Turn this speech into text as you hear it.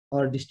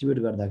or distribute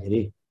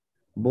गर्दाखेरि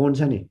bond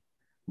छ नि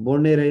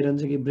bond नै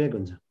रहिरहन्छ कि break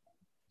हुन्छ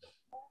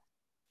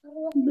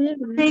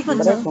break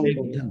हुन्छ नि त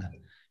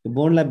यो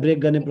bond लाई break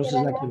गर्ने प्रोसेस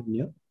लाई के भन्ने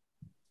हो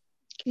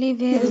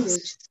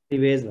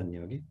क्लिवेज भन्ने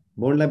हो कि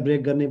bond लाई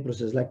break गर्ने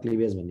प्रोसेस लाई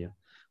क्लिवेज भन्ने हो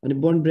अनि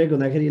bond break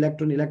हुँदाखेरि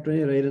इलेक्ट्रोन नै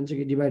रहिरहन्छ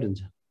कि डिवाइड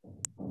हुन्छ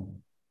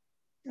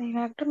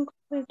इलेक्ट्रोन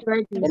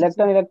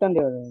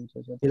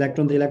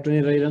त इलेक्ट्रोन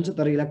नै रहिरहन्छ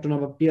तर इलेक्ट्रोन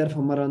अब पेयर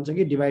फर्ममा रहन्छ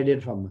कि डिवाइडेड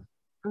फर्ममा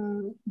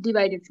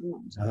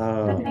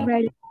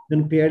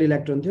जुन पेयर्ड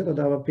इलेक्ट्रोन थियो त्यो त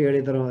अब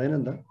पेयर्ड त रहँदैन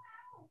नि त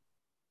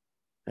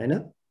हैन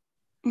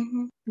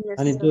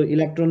अनि त्यो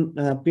इलेक्ट्रोन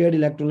पेयर्ड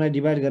इलेक्ट्रोनलाई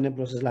डिवाइड गर्ने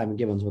प्रोसेसलाई हामी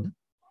के भन्छौँ त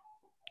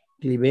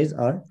क्लिवेज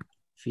अर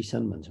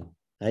फिसन भन्छौँ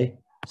है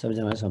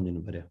सबैजनाले सम्झिनु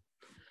पर्यो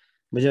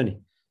बुझ्यौ नि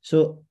so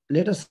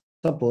let us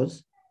suppose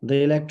the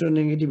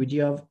electronegativity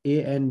of A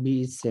and be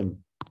is same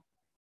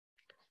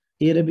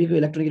ए र बी को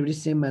इलेक्ट्रोनेगेटिभिटी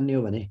सेम मान्ने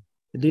हो भने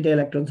दुईटा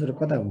इलेक्ट्रोन्सहरु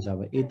कता हुन्छ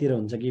अब ए तिर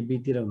हुन्छ कि बी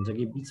तिर हुन्छ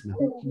कि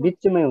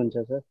बीचमै हुन्छ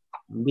सर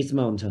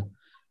बीचमा हुन्छ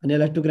अनि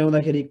यसलाई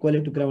टुक्राउँदाखेरि इक्वली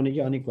टुक्राउने कि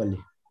अनइक्वली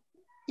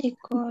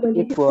इक्वल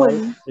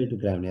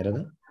टुक्राउने हेर त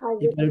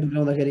इक्वली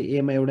टुक्राउँदाखेरि ए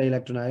मा एउटा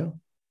इलेक्ट्रोन आयो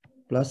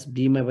प्लस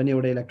बी मा पनि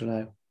एउटा इलेक्ट्रोन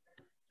आयो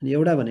अनि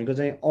एउटा भनेको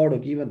चाहिँ अड हो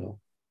कि इभन हो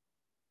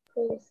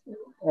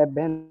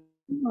एभेन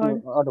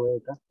अड हो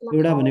त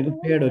एउटा भनेको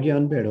पेयर्ड हो कि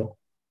अनपेयर्ड हो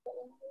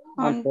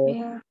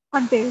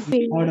unpaired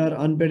odd or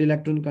unpaired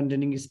electron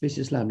containing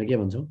स्पेसिसलाई हामीले के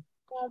भन्छौँ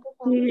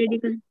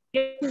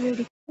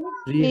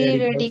फ्री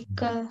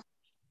रेडिकल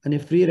अनि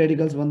फ्री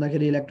रेडिकल्स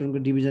भन्दाखेरि इलेक्ट्रोनको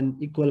डिभिजन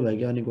इक्वल भयो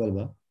कि अनइक्वल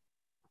भयो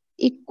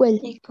equal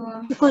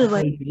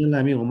डिभिजनलाई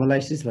हामी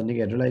होमोलाइसिस भन्ने कि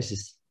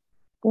हेटेरोलाइसिस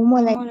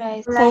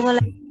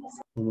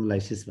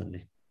होमोलाइसिस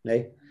भन्ने है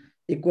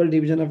equal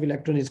division of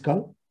electron is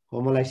called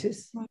homolysis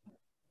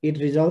it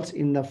results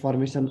in the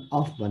formation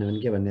of भन्यो भने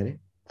के भन्ने रे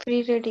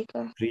फ्री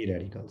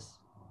रेडिकल्स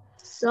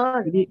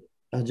सर यो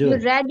हजुर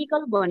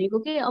रेडिकल भनेको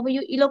के अब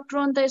यो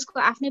इलेक्ट्रोन त यसको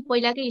आफ्नै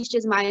पहिलाकै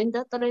स्टेजमा आयो नि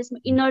त तर यसमा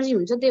इनर्जी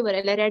हुन्छ त्यही भएर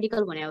यसलाई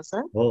रेडिकल भन्या हो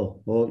सर हो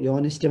हो यो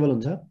अनस्टेबल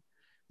हुन्छ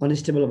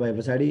अनस्टेबल भए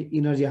पछाडी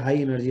इनर्जी हाई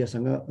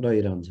इनर्जीसँग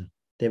रहिरहन्छ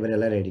त्यही भएर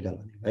यसलाई रेडिकल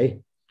भनेको है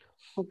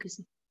ओके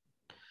सर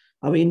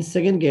अब in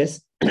second case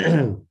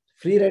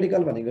free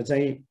radical भनेको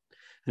चाहिँ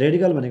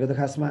रेडिकल भनेको त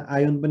खासमा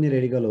आयोन पनि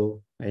रेडिकल हो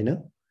हैन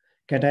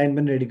क्याटायन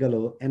पनि रेडिकल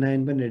हो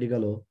एनायन पनि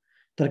रेडिकल हो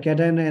तर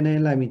क्याटायन र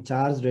एनायनलाई हामी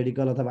चार्ज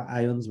रेडिकल अथवा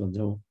आयोन्स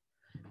भन्छौं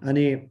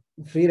अनि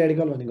फ्री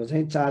रेडिकल भनेको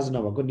चाहिँ चार्ज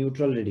नभएको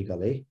न्यूट्रल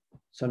रेडिकल है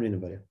सम्झिनु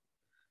पर्यो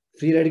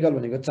फ्री रेडिकल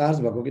भनेको चार्ज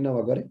भएको कि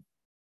नभएको रे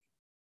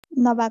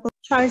नभएको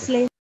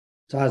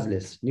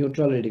चार्जलेस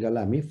न्यूट्रल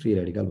रेडिकललाई हामी free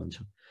radical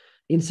भन्छौं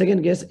in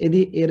second case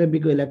यदि ए र बी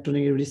को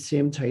इलेक्ट्रोनेगेटिभिटी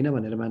सेम छैन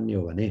भनेर मान्ने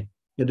हो भने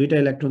यो दुईटा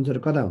इलेक्ट्रोन्सहरु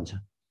कता हुन्छ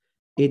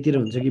ए तिर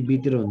हुन्छ कि बी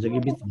तिर हुन्छ कि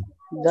बीचमा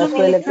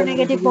जसको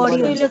इलेक्ट्रोनेगेटिभ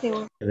बढी हुन्छ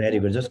भेरी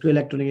गुड जसको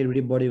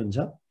इलेक्ट्रोनेगेटिभिटी बढी हुन्छ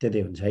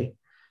त्यतै हुन्छ है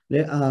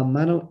ले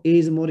मानौ ए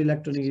is more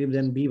electronegative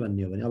then be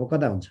भन्ने हो भने अब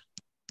कता हुन्छ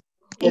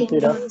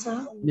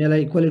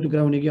यसलाई इक्वली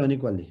टुक्राउने कि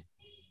अनइक्वली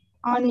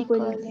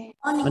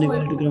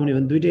अनइक्वली टुक्राउने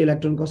भने दुईटा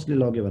इलेक्ट्रोन कसले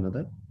लग्यो भन त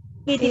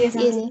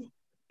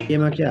ए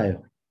मा के आयो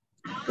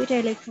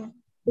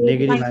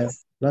नेगेटिभ आयो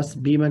प्लस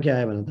बी मा के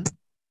आयो भन त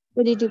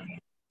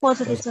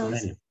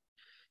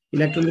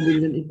इलेक्ट्रोनको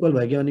डिभिजन इक्वल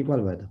भयो कि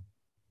अनइक्वल भयो त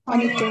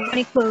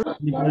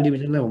अनइक्वल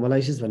डिभिजनलाई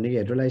होमोलाइसिस भन्ने कि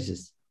हेटेरोलाइसिस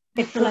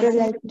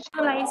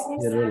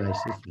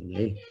हेटेरोलाइसिस भन्ने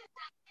है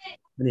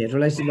अनि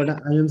हेटेरोलाइसिसबाट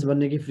आयोन्स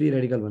बन्ने कि फ्री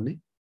रेडिकल भन्ने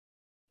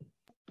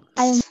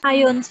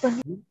आयोन्स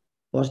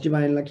पोजिटिभ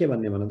आयोनलाई के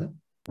भन्ने भन त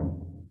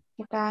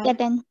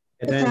क्याटायन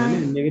भन्ने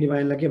नेगेटिभ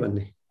आयोनलाई के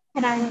भन्ने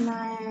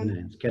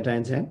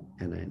क्याटायन्स एन्ड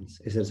एनायन्स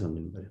यसरी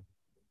सम्झिनु पर्यो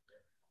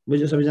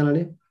बुझ्यो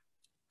सबैजनाले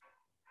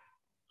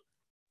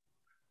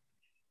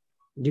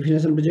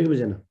डेफिनेसन बुझ्यो कि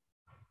बुझेन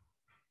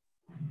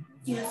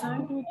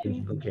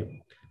okay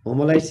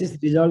homolysis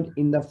result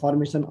in the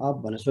formation of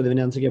भनेर सोध्यो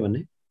भने आन्सर के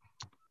भन्ने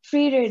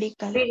free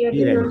radical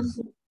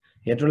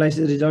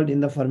हेटेरोलाइसिस result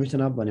in the formation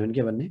of भन्यो भने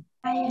के भन्ने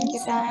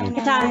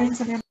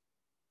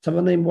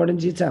सबभन्दा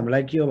इम्पोर्टेन्ट चिज चाहिँ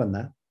हामीलाई के हो भन्दा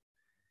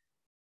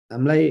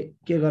हामीलाई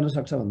के गर्न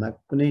सक्छ भन्दा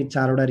कुनै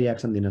चारवटा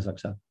रियाक्सन दिन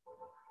सक्छ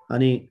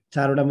अनि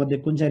चारवटा मध्ये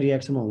कुन चाहिँ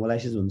रियाक्सनमा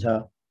होमोलाइसिस हुन्छ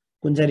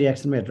कुन चाहिँ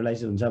रियाक्सनमा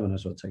हेटेरोलाइसिस हुन्छ भनेर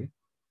सोध्छ कि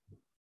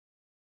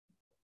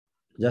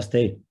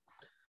जस्तै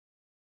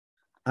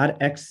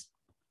RX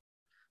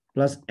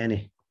plus Na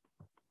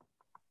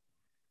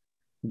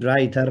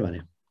dry ether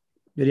भन्यो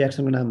यो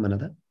रियाक्सनको नाम भन त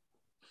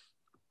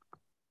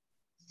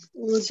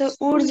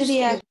ऊर्ज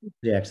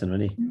रियाक्सन हो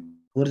नि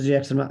ऊर्ज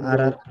रियाक्सनमा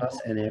RR प्लस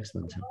NaX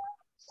भन्छ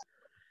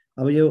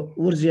अब यो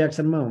ऊर्ज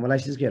रियाक्सनमा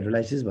होमोलाइसिस कि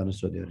हेटेरोलाइसिस भनेर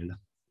सोध्यो अरे ल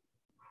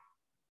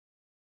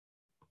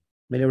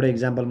मैले एउटा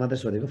एक्जाम्पल मात्रै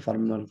सोधेको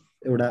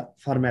एउटा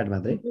फर्म्याट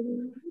मात्रै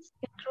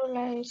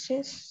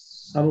हेटेरोलाइसिस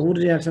अब ऊर्ज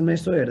रियाक्सनमा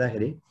यस्तो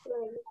हेर्दाखेरि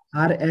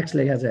RX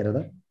लेखा छ हेर त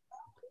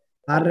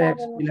R र X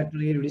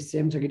इलेक्ट्रोनेगेटिभिटी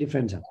सेम छ कि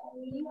डिफरेन्ट छ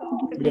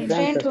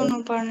डिफरेन्ट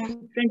हुनुपर्ने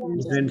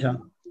डिफरेन्ट छ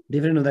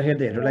डिफरेन्ट हुँदाखेरि त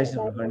हेटेरोलाइसिस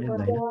हुनुपर्ने हो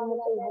नि त हैन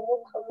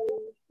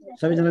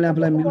सबैजनाले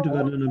आफूलाई म्युट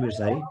गर्न नबिर्स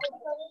है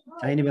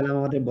चाहिने बेलामा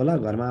मात्रै बोल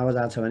घरमा आवाज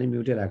आछ भने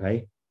म्युटै राख है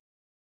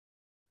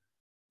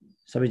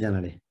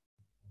सबैजनाले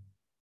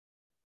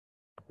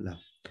ल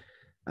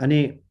अनि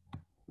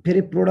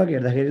फेरि प्रोडक्ट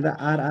हेर्दाखेरि त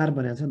आर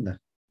भनेको छ नि त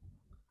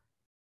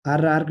आर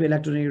र आर को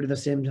इलेक्ट्रोनेगेटिभ त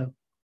सेम छ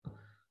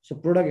सो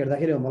प्रोडक्ट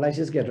हेर्दाखेरि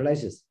होमोलाइसिस कि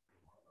हेटेरोलाइसिस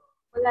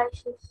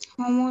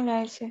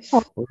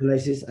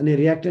होमोलाइसिस अनि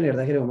रियाक्टेन्ट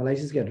हेर्दाखेरि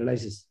होमोलाइसिस कि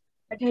हेटेरोलाइसिस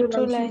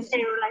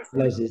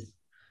हेटेरोलाइसिस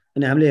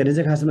अनि हामीले हेर्ने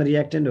चाहिँ खासमा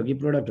रियाक्टेन्ट हो कि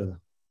प्रोडक्ट हो त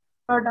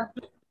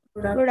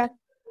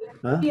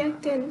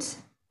रियाक्टेन्ट्स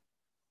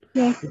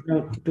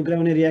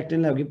टुक्राउने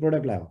रियाक्टेन्टलाई हो कि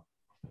प्रोडक्टलाई हो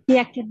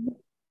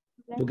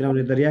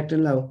टुक्राउने त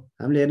रियाक्टेन्टलाई हो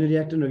हामीले हेर्ने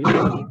रियाक्टेन्ट हो कि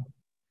प्रोडक्ट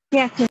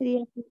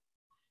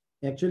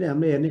एक्चुअली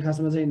हामीले हेर्ने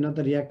खासमा चाहिँ न त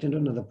रियाक्टेन्ट हो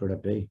न त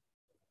प्रोडक्ट है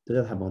त्यो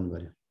चाहिँ थाहा पाउनु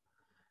पर्यो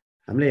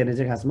हामीले हेर्ने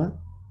चाहिँ खासमा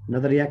न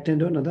त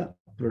रियाक्टेन्ट हो न त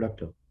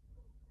प्रोडक्ट हो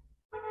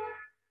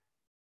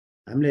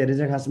हामीले हेर्ने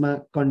चाहिँ खासमा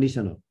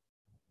कन्डिसन हो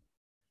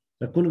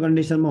र कुन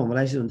कन्डिसनमा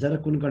होमोलाइसिस हुन्छ र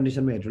कुन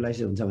कन्डिसनमा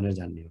हेटेरोलाइसिस हुन्छ भनेर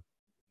जान्ने हो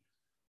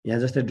यहाँ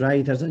जस्तै ड्राई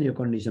इथर छ नि यो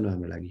कन्डिसन हो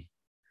हाम्रो लागि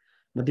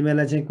म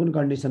तिमीलाई चाहिँ कुन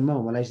कन्डिसनमा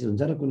होमोलाइसिस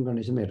हुन्छ र कुन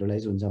कन्डिसनमा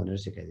हेटेरोलाइसिस हुन्छ भनेर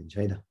सिकाइदिन्छु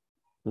है त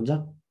हुन्छ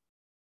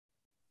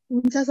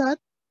सर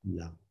ल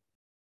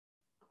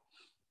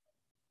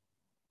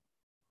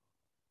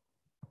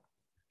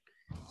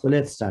सो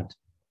लेट्स स्टार्ट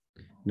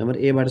नम्बर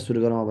ए बाट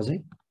सुरु गरौँ अब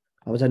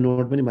चाहिँ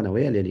नोट पनि बनाऊ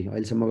है अलिअलि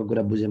अहिलेसम्मको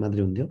कुरा बुझे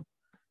मात्रै हुन्थ्यो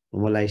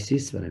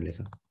होमोलाइसिस भनेर लेख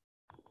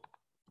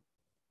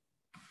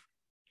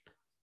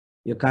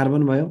यो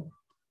कार्बन भयो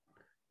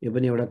यो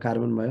पनि एउटा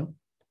कार्बन भयो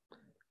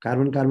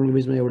कार्बन कार्बनको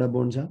बीचमा एउटा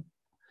बोन्ड छ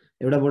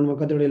एउटा बोन्डमा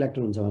कतिवटा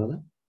इलेक्ट्रोन हुन्छ भन त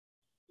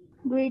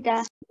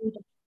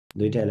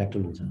दुईटा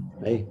इलेक्ट्रोन हुन्छ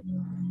है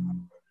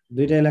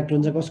दुईटा इलेक्ट्रोन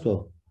चाहिँ कसको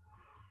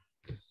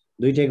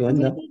दुईटैको हो नि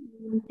त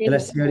यसलाई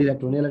सेयर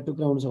इलेक्ट्रोन यसलाई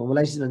टुक्राउनु छ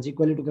होमोलाइसिस भन्छ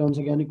इक्वली टुक्राउनु छ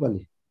कि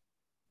अनइक्वली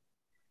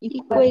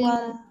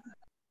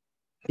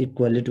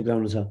इक्वली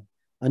टुक्राउनु छ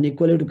अनि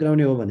इक्वली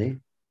टुक्राउने हो भने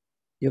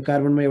यो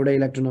कार्बनमा एउटा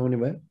इलेक्ट्रोन आउने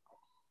भयो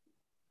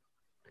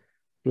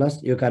प्लस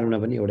यो कार्बनमा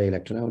पनि एउटा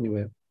इलेक्ट्रोन आउने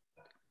भयो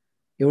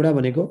एउटा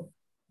भनेको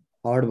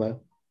अड भयो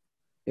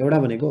एउटा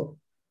भनेको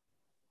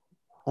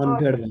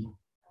अनपेयर्ड भयो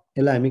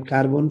यसलाई हामी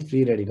कार्बन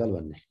फ्री रेडिकल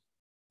भन्ने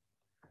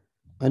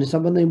अनि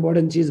सबभन्दा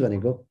इम्पोर्टेन्ट चिज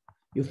भनेको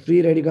यो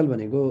फ्री रेडिकल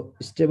भनेको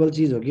स्टेबल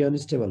चिज हो कि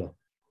अनस्टेबल हो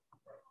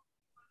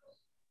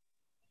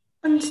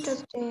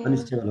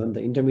अनस्टेबल हो नि त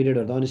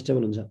इन्टरमिडिएटहरु त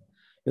अनस्टेबल हुन्छ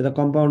यो त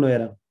कम्पाउन्ड हो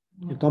हेर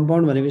यो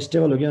कम्पाउन्ड भनेको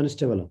स्टेबल हो कि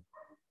अनस्टेबल हो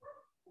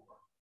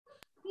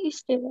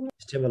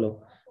स्टेबल हो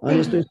अनि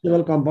यस्तो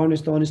स्टेबल कम्पाउन्ड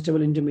यस्तो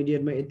अनस्टेबल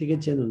इन्टरमिडिएटमा यतिकै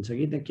चेन्ज हुन्छ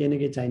कि त्यहाँ केही न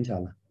केही चाहिन्छ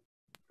होला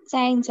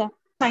चाहिन्छ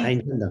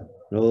नि त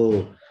हो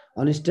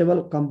अनस्टेबल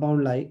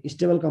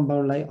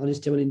कम्पाउन्डलाई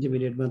अनस्टेबल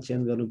इन्टरमिडिएटमा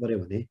चेन्ज गर्नु पर्यो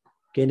भने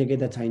केही न केही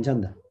त चाहिन्छ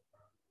नि त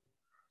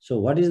so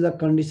what is the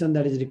condition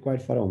that is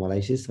required for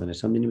homolysis भनेर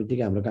सम्झिने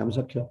बित्तिकै हाम्रो काम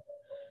सक्यो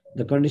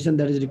the condition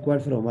that is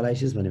required for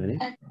homolysis भने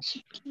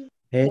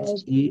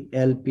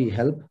HELP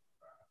हेल्प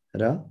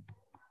र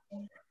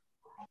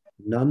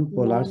non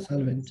polar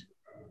solvent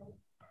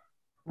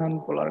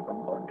non-polar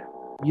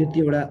compound यो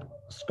तीवटा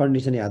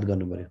कन्डिसन याद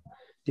गर्नु पर्यो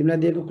तिमीलाई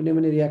दिएको कुनै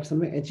पनि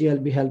रियाक्सनमा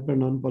HELP हेल्प र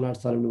नन पोलर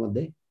सल्भेन्ट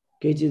मध्ये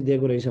केही चीज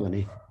दिएको रहेछ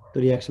भने त्यो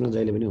रियाक्सनमा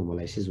जहिले पनि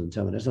होमोलाइसिस हुन्छ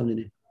भनेर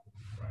सम्झिने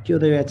के हो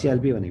त यो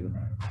HELP भनेको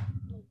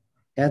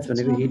H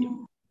भनेको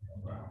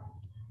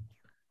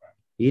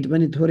हिट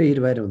पनि थोरै हिट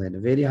भएर हुँदैन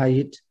very high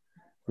hit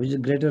which is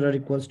greater or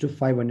equals to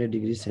 500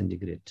 degree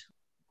centigrade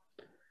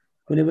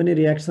कुनै पनि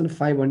रियाक्सन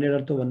 500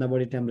 अर त्योभन्दा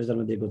बढी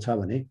टेम्परेचरमा दिएको छ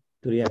भने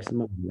त्यो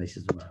रियाक्सनमा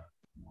होमोलाइसिस हुन्छ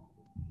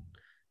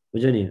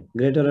बुझ्यो नि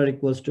greater or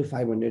equals to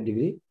 500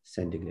 degree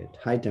centigrade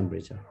high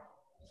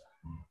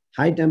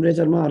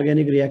टेम्परेचरमा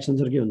organic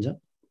रियाक्सन्सहरु के हुन्छ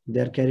they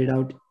are carried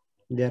out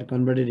they are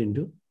converted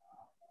into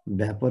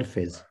vapour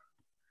phase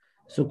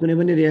so कुनै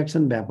पनि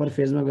रियाक्सन भ्यापर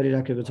फेजमा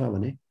गरिराखेको छ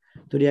भने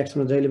त्यो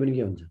रियाक्सनमा जहिले पनि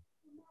के हुन्छ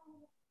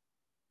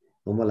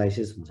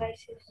होमोलाइसिस हुन्छ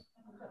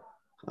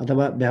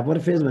अथवा भ्यापर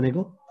फेज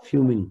भनेको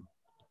फ्युमिङ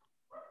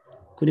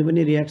कुनै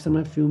पनि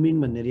रियाक्सनमा फ्युमिङ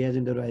भन्ने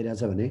रिएजेन्टहरु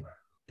आइराछ भने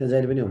त्यो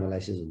जहिले पनि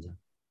होमोलाइसिस हुन्छ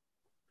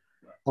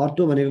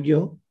अर्तो भनेको के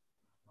हो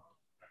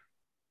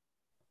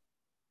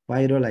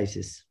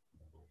पाइरोलाइसिस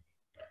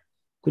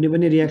कुनै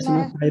पनि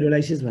रियाक्सनमा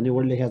पाइरोलाइसिस भन्ने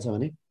वर्ड लेखेको छ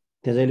भने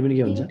त्यो जहिले पनि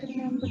के हुन्छ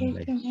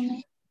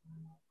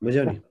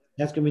बुझ्यौ नि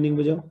यसको मिनिङ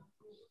बुझ्यौ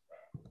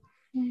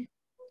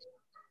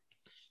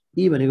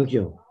ई भनेको के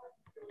हो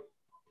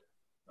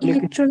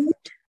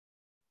इलेक्ट्रोलाइट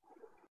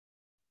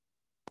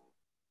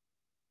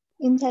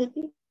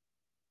इन्थाल्पी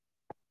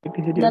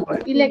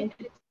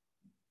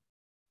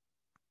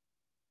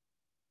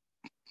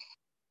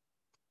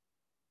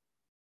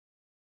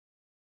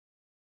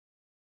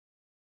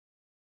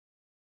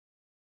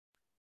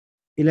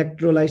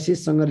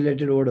इलेक्ट्रोलाइसिस सँग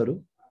related वर्डहरु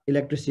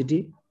electricity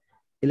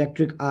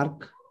electric arc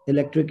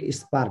electric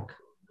spark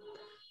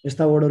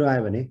यस्ता वर्डहरु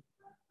आयो भने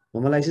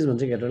होमोलाइसिस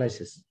भन्छ कि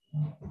हेटेरोलाइसिस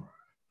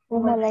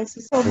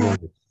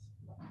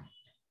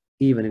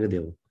ई भनेको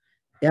देऊ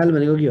एल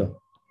भनेको के हो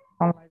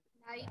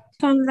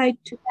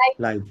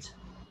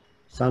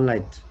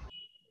sunlight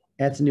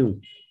H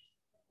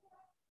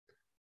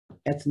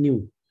new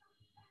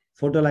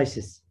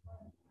photolysis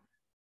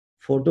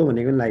photo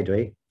भनेको लाइट हो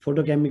है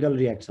photochemical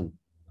reaction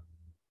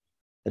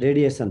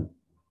radiation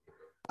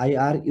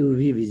IR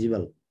UV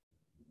visible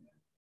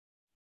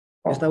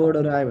यस्ता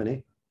वर्डहरु आयो भने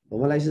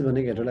होमोलाइसिस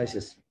भनेको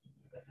हेटेरोलाइसिस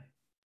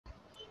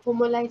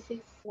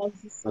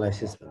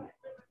होमोलाइसिस भन्ने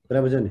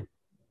कुरा बुझ्यो नि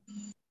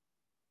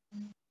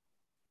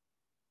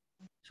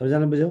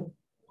सबैजना बुझ्यौ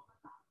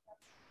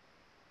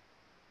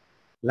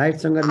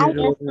लाइटसँग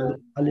रिलेटेड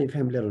अलि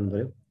फ्यामिलियर हुनु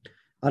पर्यो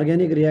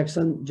Organic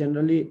reaction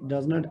generally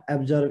does not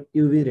absorb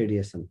UV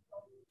radiation.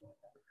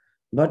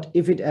 But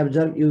if it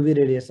absorbs UV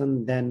radiation,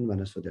 then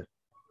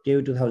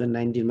Q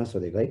 2019 ma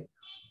sodeko hai.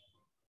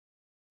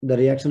 The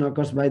reaction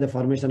occurs by the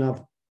formation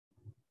of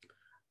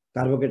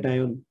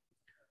carbocation.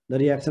 The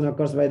reaction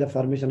occurs by the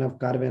formation of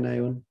carbon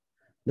ion.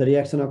 The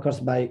reaction occurs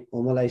by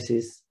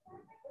homolysis.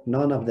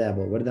 None of the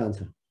above. What is the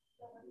answer?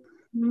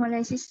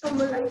 Homolysis.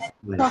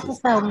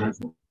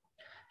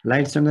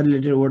 Light सँग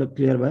related word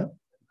clear भयो.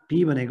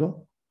 P भनेको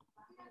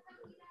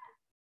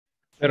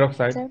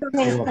Peroxide.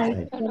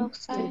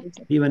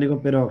 P भनेको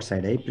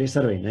peroxide है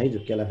pressure होइन है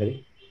झुक्केला फेरि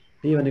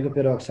P भनेको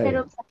peroxide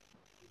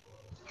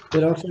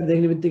peroxide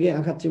देख्ने बित्तिकै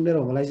आँखा चिम्लेर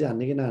होमोलाइसिस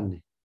हान्ने कि नहान्ने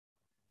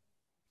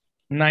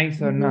Nice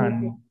sir,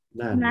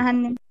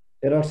 नहान्ने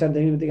peroxide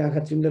देख्ने बित्तिकै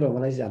आँखा चिम्लेर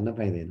होमोलाइसिस हान्न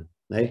पाइँदैन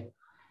है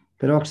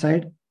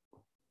peroxide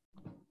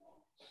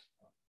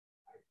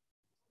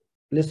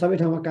ले सबै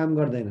ठाउँमा काम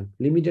गर्दैन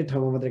लिमिटेड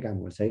ठाउँमा मात्रै काम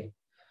गर्छ है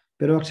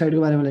peroxide को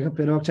बारेमा लेख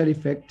peroxide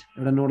effect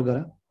एउटा नोट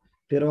गर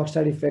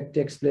peroxide effect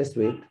takes place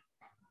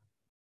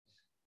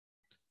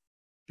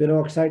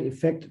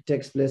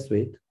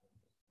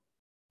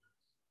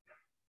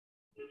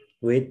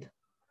with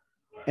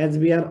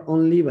HBr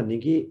only भन्ने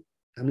कि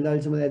हामीले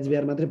अहिलेसम्म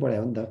HBr मात्रै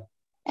पढ्यौ नि त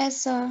Yes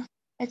sir.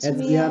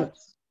 HBr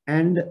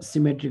and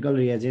symmetrical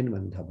reagent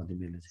भन्ने थाहा पाउँदै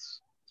मैले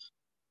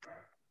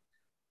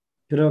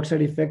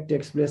peroxide effect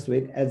takes place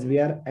with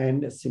HBr and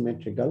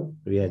symmetrical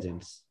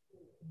reagents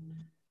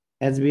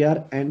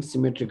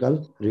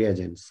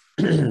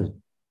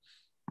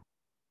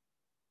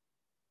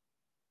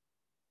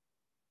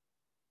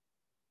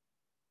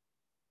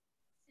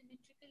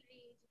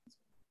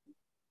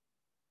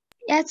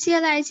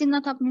HCl Aisin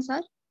नथप्ने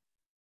sir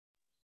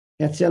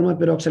HCl मा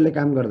peroxide ले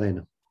काम गर्दैन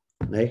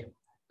है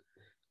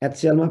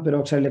HCl मा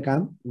peroxide ले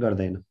काम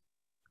गर्दैन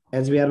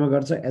HBr मा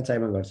गर्छ HI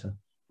मा गर्छ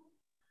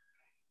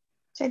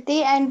त्यही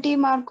एन्टी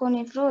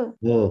मार्कोनिक रुल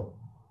हो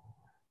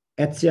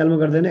HCl मा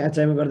गर्दैन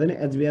HI मा गर्दैन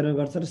HBr मा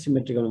गर्छ र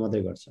सिमेट्रिकल मा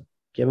मात्रै गर्छ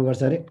केमा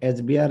गर्छ अरे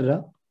HBr र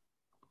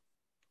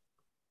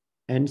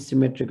and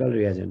symmetrical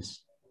reagents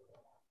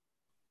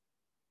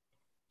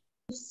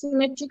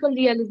symmetrical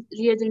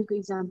रिएजेन्टको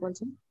example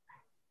छ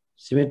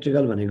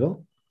सिमेट्रिकल भनेको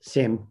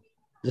सेम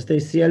जस्तै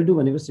Cl2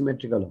 भनेको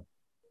सिमेट्रिकल हो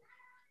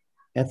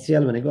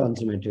HCl भनेको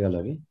अनसिमेट्रिकल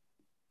हो कि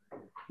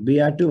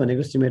Br2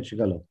 भनेको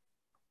सिमेट्रिकल हो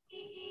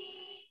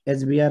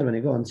HBr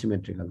भनेको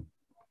अनसिमेट्रिकल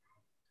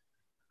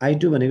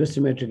I2 भनेको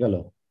सिमेट्रिकल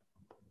हो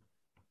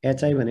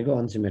HI भनेको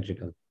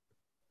अनसिमेट्रिकल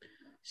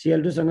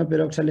Cl2 सँग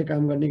पेरोक्साइड ले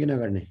काम गर्ने कि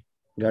नगर्ने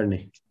गर्ने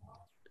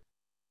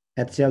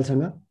HCl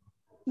सँग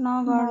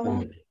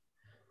नगर्ने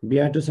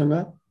Br2 सँग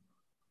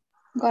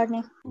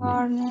गर्ने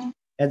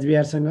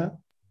HBr सँग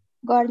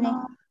गर्ने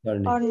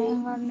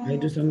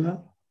I2 सँग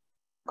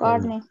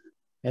गर्ने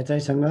HI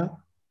सँग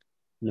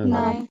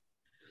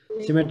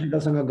नगर्ने सिमेट्रिकल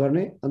सँग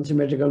गर्ने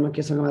अनसिमेट्रिकल मा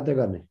के सँग मात्रै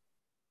गर्ने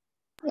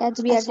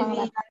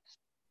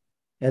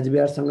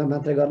HBr सँग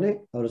मात्रै गर्ने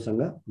अरु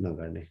सँग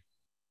नगर्ने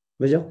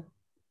बुझ्यौ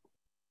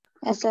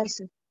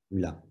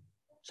ल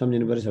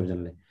सम्झिनु पर्यो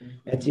सबजनाले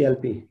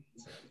HClP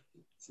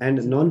and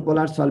non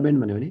polar solvent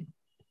भन्यो भने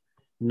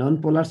नन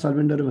पोलर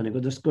सल्भेन्टहरु भनेको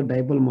जसको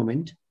डाइपोल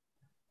मोमेन्ट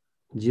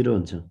 0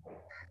 हुन्छ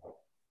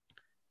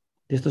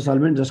त्यस्तो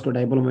सल्भेन्ट जसको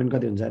डाइपोल मोमेन्ट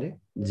कति हुन्छ अरे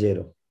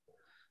 0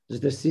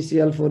 जस्तै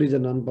CCl4 is a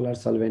non polar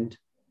solvent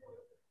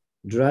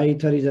dry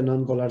ether is a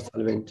non polar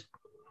solvent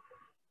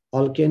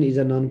alkane is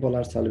a non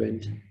polar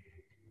solvent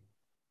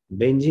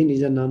benzene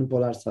is a non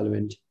polar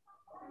solvent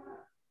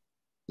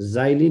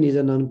xylene is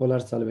a non-polar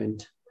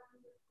solvent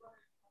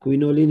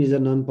quinoline is a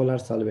non-polar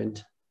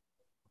solvent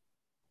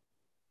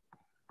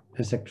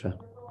etc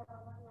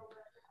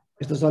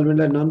यस्तो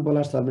सल्भेन्टलाई non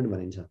polar solvent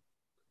भनिन्छ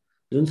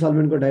जुन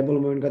सल्भेन्टको dipole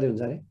moment कति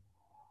हुन्छ अरे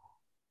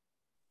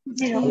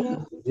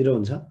 0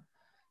 हुन्छ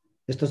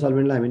यस्तो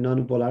सल्भेन्टलाई हामी non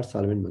polar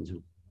solvent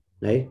भन्छौं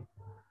है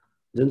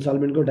जुन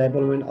सल्भेन्टको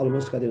डाइपोल मोमेन्ट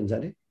अलमोस्ट कति हुन्छ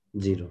अरे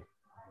 0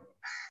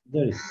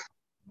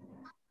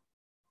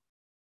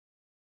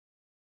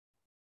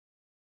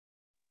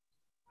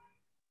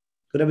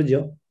 कुरा बुझ्यौ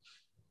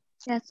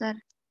यस सर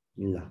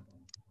ल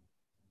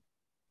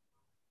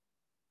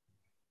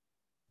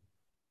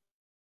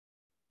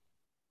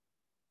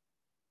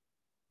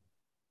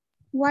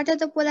वाटर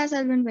त पोलर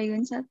सल्भेन्ट भइगयो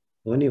नि सर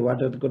हो नि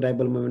वाटरको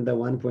डाइपोल मोमेन्ट त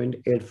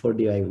 1.84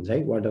 dy हुन्छ है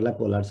वाटरलाई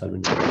पोलर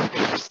सल्भेन्ट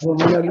भन्छ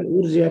अब मैले अघि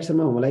उर्ज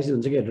रिएक्सनमा होमोलाइसिस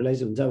हुन्छ कि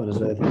हेटेरोलाइसिस हुन्छ भनेर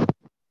सोधेको थिएँ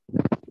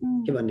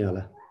के भन्ने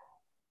होला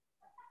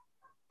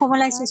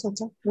होमोलाइसिस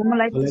हुन्छ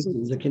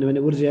हुन्छ किनभने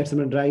उर्ज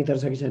रिएक्सनमा ड्राई इथर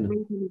छ कि छैन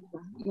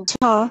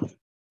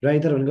ड्राई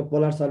इथर भनेको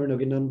पोलर सल्भेन्ट हो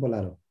कि नन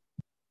पोलर हो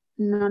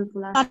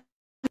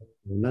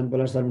नन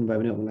पोलर सल्भेन्ट भयो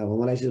भने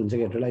होमोलाइसिस हुन्छ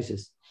कि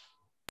हेटेरोलाइसिस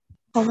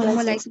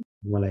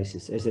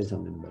होमोलाइसिस यसरी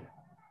सम्झिनु पर्यो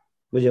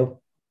बुझ्यौ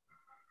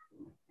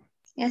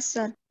यस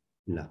सर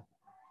ल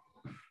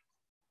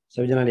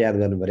सबैजनाले याद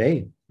गर्नु पर्यो है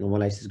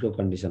होमोलाइसिसको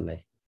कन्डिसनलाई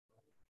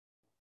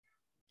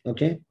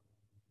ओके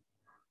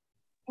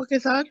ओके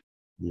सर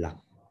ल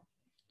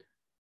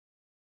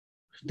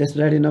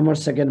त्यसपछि नम्बर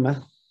 2 मा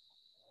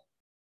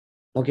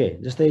ओके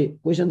जस्तै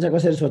क्वेशन चाहिँ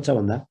कसरी सोध्छ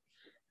भन्दा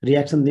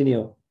रियाक्सन दिने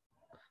हो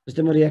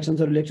जस्तै म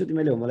रियाक्सन्सहरु लेख्छु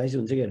तिमीले होमोलाइसिस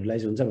हुन्छ कि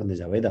हेटेरोलाइसिस हुन्छ भन्दै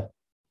जाऊ है त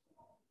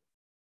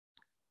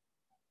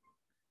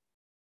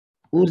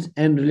उर्ज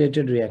एन्ड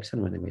रिलेटेड रियाक्सन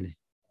भने मैले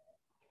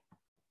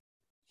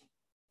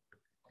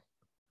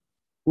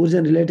उर्ज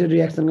एन्ड रिलेटेड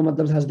रियाक्सनको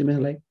मतलब थाहा छ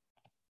तिमीलाई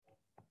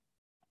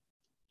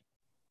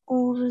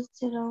उर्ज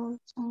र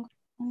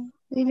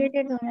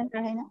रिलेटेड हुन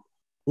रहेन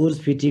उर्ज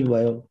फिटिक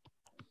भयो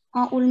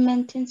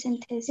उल्मेन्थिन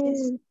सिन्थेसिस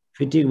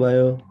फिटिक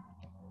भयो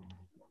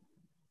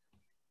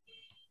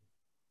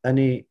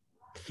अनि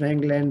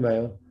फ्र्याङ्कल्यान्ड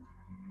भयो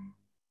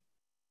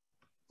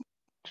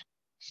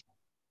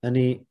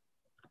अनि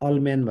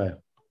अल्मेन भयो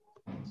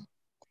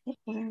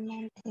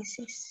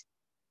उल्मेन्थिसिस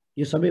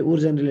यो सबै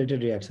उर्ज एन्ड रिलेटेड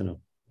रियाक्सन हो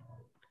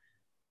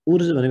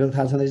उर्ज भनेको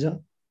थाहा छँदैछ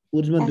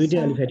उर्जमा दुईटै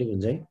एलिफेटिक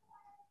हुन्छ है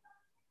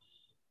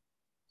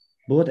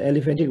बोथ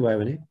एलिफेटिक भयो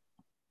भने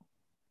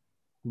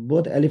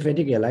बोथ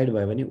एलिफेटिक हेलाइड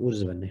भयो भने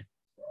उर्ज भन्ने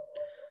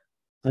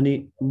अनि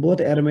बोथ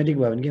एरोमेटिक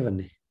भयो भने के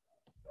भन्ने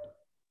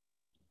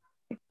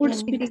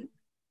उर्ज फिटिक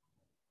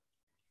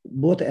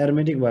बोथ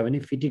एरोमेटिक भयो भने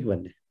फिटिक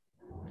भन्ने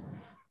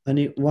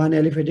अनि वान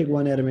एलिफेटिक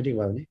वान एरोमेटिक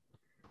भयो भने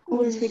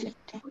उर्ज फिटिक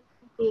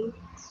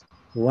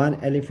वान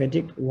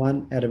एलिफेटिक वान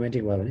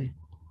एरोमेटिक भयो भने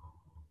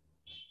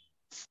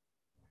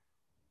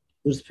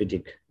उर्ज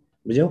फिटिक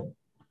बुझ्यौ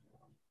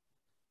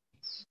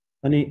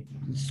अनि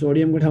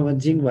सोडियमको ठाउँमा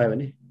जिंक भयो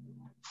भने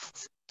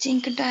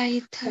जिंक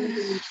डाइथर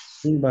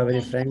जिंक भयो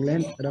भने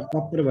फ्र्याङ्कल्यान्ड र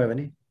कपर भयो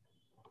भने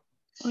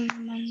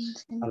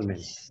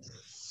अल्मेन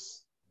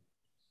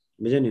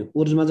बुझ्यौ नि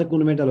उर्जमा चाहिँ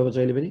कुन मेटल हो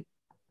जहिले पनि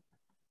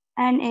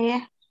Na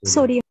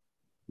सोडियम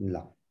ल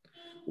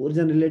उर्ज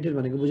एन्ड रिलेटेड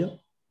भनेको बुझ्यौ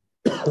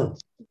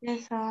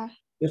यस सर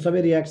यो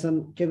सबै रियाक्सन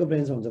के को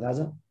प्रेन्समा हुन्छ थाहा छ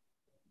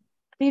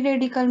फ्री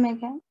रेडिकल में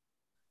क्या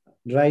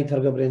ड्राई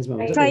थरको प्रेन्समा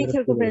हुन्छ ड्राई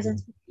थरको प्रेजेन्स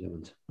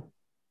हुन्छ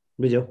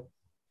बुझ्यौ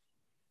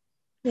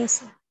यस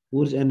सर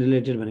उर्ज एन्ड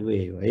रिलेटेड भनेको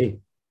यही हो है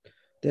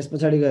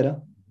त्यसपछि गएर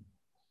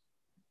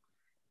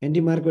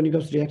एन्टी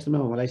मार्कोनिकस रियाक्सनमा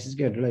होमोलाइसिस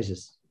कि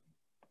हेटेरोलाइसिस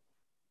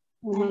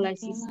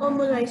होमोलाइसिस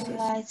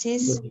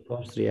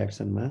मार्कोनिकस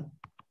रियाक्सनमा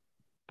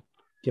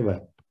के भयो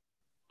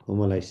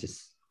होमोलाइसिस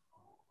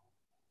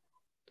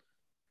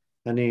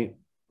अनि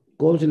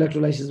कोल्स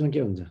इलेक्ट्रोलाइसिसमा के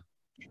हुन्छ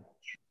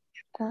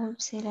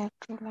कोल्स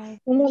इलेक्ट्रोलाइट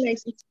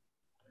होमोलाइसिस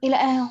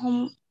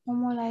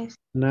होमोलाइसिस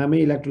नामै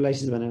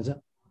इलेक्ट्रोलाइसिस भनेको छ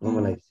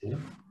होमोलाइसिस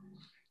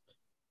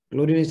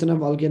क्लोरिनेसन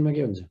अफ अल्केनमा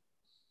के हुन्छ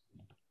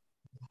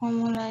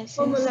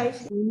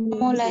होमोलाइसिस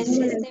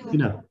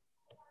किन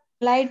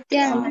लाइट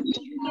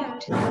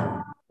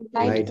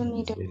लाइट तो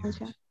मीटर हुन्छ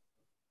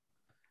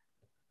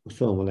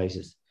सो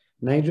होमोलाइसिस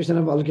नाइट्रेसन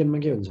अफ अल्केनमा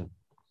के हुन्छ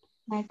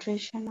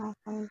नाइट्रेसन अफ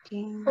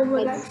अल्केन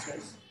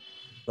Homolysis.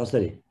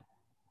 कसरी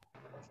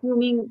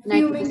फ्युमिङ Fuming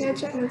nitrogen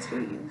HNO3.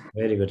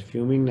 Very good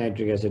फ्युमिङ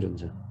nitric acid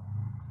हुन्छ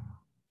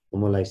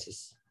होमोलाइसिस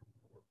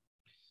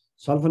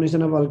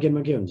सल्फोनेसन अफ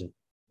अल्केनमा के हुन्छ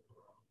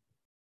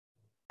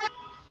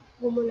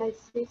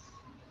Homolysis.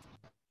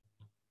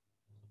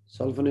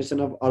 सल्फोनेसन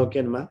अफ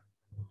अल्केनमा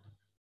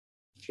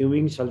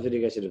फ्युमिङ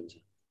सल्फ्युरिक एसिड हुन्छ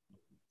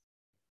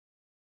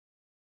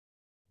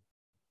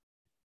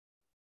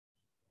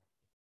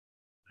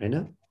हैन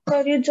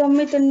सर यो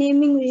जम्मै त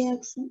नेमिङ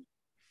रिएक्सन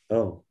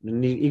हो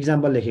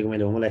इक्जाम्पल लेखेको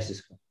मैले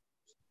होमोलाइसिसको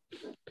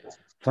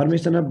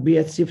फर्मेसन अफ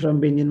BHC फ्रम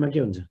बेन्जिनमा के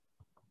हुन्छ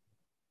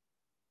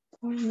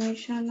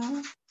formation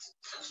of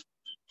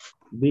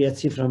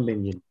BHC from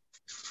benzene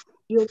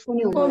यो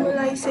पनि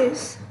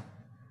Homolysis.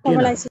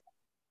 होमोलाइसिस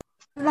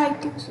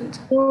Lighting हुन्छ.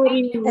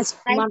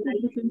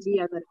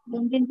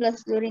 Benzene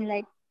plus chlorine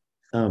light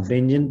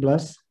benzene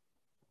plus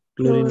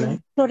क्लोरिनलाई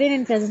chlorine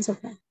in presence of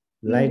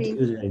light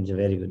use गरिन्छ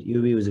भेरी गुड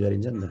युभी युज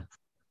गरिन्छ नि त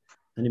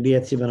अनि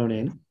BHC बनाउने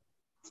हैन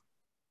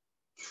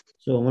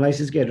सो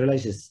होमोलाइसिस कि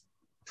हेटेरोलाइसिस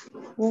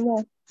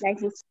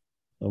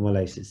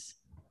होमोलाइसिस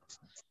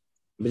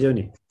बुझ्यौ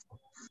नि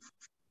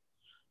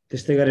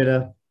त्यस्तै गरेर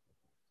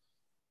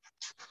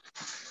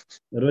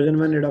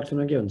रोजनमान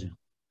रिडक्सनमा के हुन्छ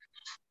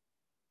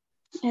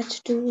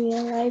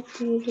H2Li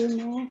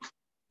प्युरिनमा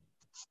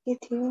के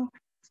थियो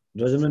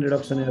रोजनमान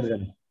रिडक्सन याद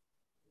गर्ने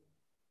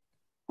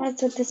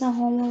अच्छा त्यसमा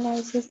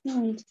होमोलाइसिस नै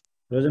हुन्छ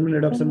रोजनमान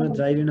रिडक्सनमा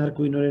जाइलिन र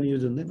क्विनोलिन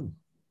युज हुँदैन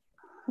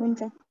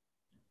हुन्छ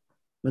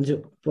मान्छे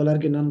पोलर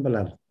कि non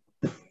polar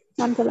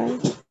non polar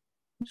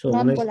so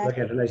homolysis or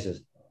catalysis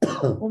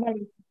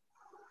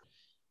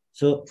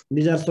so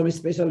these are some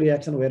special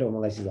reaction where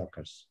homolysis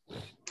occurs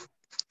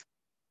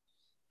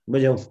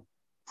बुझ्यौ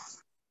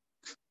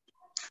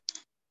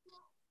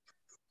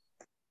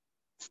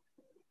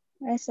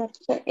सर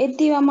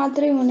यतिमा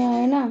मात्रै हुने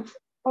हैन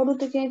अरु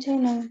त केही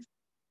छैन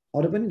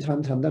अरु पनि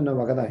छन् छन् त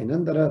नभएको त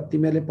हैन तर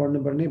तिमीले पढ्नु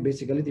पर्ने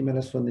बेसिकली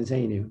तिमीलाई सोध्ने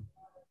चाहिँ यिनै हो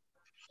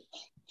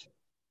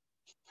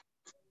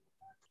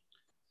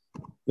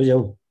बुझ्यौ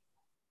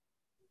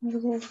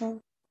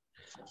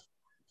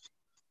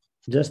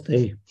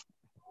जस्तै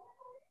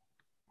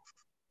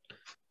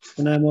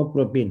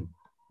प्रोपिन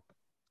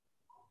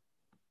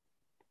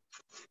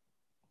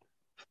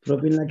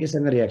प्रोपिनलाई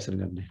केसँग रियाक्सन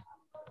गर्ने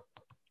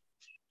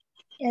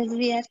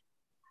HBr.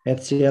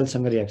 HCl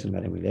सँग रिएक्सन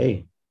गरे मैले है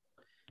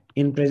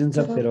in presence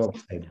of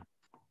peroxide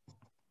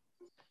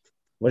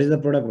what is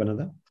the product भन त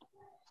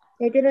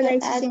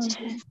हेटेरोलाइसिस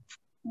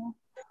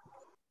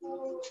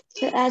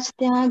H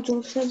त्यहाँ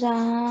जोड्छ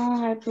जहाँ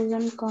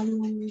हाइड्रोजन कम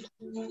हुन्छ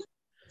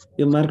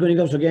यो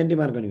मार्कोनिकफ छ कि एन्टी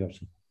मार्कोनिकफ छ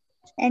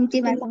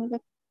एन्टी मार्कोनिकफ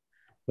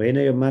होइन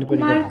यो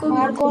मार्कोनिकफ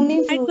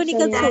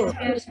मार्कोनिकफ छो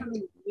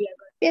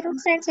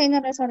पेरोक्साइड छैन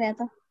र सर यहाँ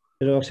त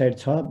पेरोक्साइड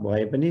छ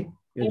भए पनि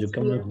यो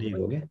झुक्काउन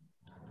दिएको हो के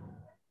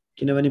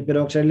किनभने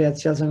पेरोक्साइडले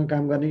HCl सँग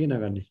काम गर्ने कि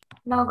नगर्ने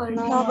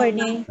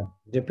नगर्ने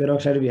त्यो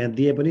पेरोक्साइड यहाँ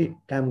दिए पनि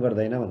काम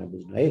गर्दैन भनेर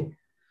बुझ्नु है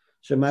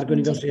सो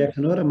मार्कोनिकफ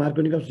रिएक्सन हो र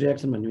मार्कोनिकफ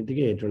रिएक्सन भन्ने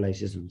बित्तिकै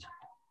हेटेरोलाइसिस हुन्छ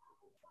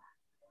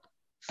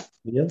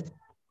बुझ्यौ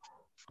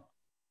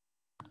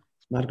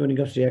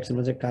मार्कोनिकफ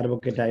रिएक्सनमा चाहिँ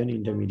कार्बोकेटायोन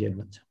इन्टरमिडिएट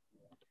भन्छ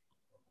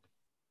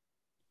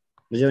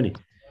बुझ्यौ नि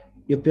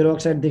यो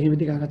पेरोक्साइड देख्ने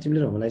बित्तिकै आँखा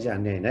चिम्लेर होमोलाई चाहिँ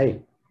हान्ने होइन है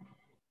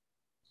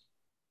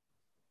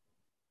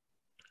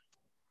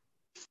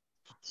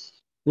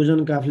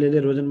पूजन काफ्लेले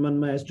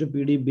रोजनमनमा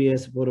H2PD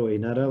BS4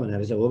 होइन र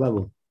भनेर चाहिँ हो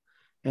बाबु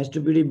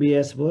H2PD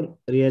BS4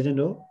 रिएजेन्ट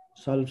हो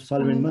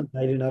सल्भेन्टमा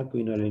थाइरिन र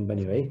क्विनोलिन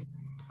पनि हो है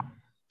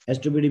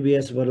H2PD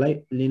BS4 लाई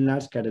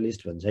लिनलार्ड्स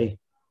क्याटलिस्ट भन्छ है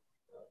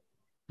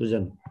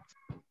पूजन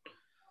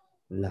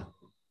ल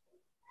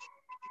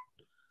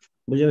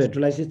बुझ्यौ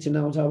हेटेरोलाइसिस चिन्ह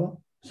आउँछ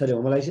अब सरी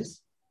होमोलाइसिस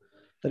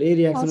तर यही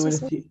रिएक्सनमा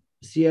मैले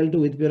Cl2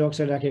 विथ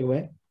पेरोक्साइड राखेको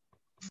भए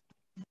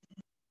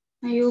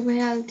यो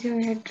भइहाल्थ्यो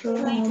हेटेरो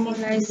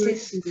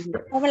होमोलाइसिस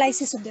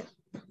होमोलाइसिस हुन्थ्यो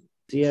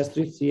CH3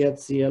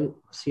 CHCl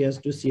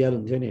CH2 Cl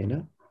हुन्थ्यो नि हैन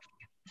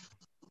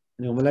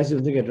अनि होमोलाइसिस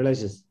हुन्छ कि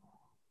हेटेरोलाइसिस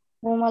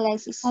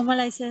होमोलाइसिस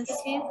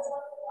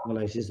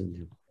होमोलाइसिस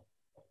हुन्थ्यो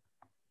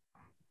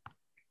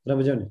र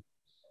बुझ्यौ नि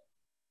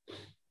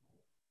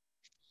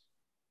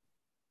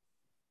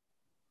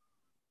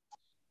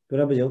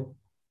कुरा बुझ्यौ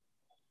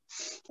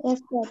यस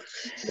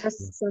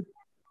सर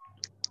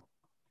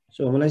सो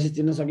होमोलाइसिस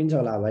चिन्न सकिन्छ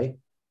होला भाइ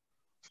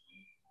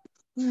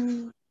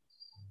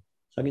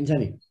सकिन्छ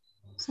नि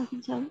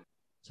सकिन्छ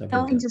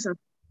सर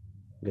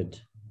गुड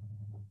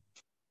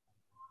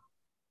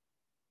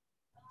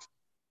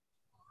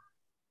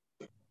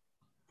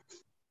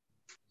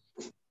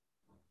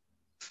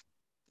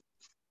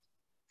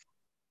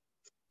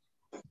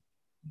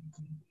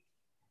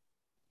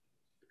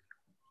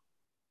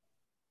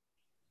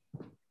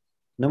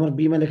नम्बर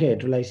बी मा लेखे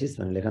हेटेरोलाइसिस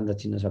भनेर लेखन त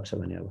चिन्न सक्छ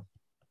भने अब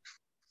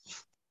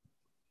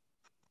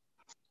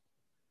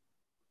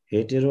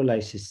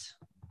हेटेरोलाइसिस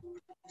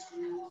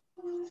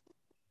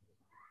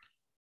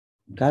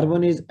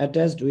कार्बन इज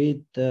अट्याच्ड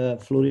विथ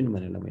फ्लोरिन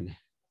भनेर मैले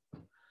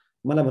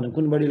मलाई भन्नु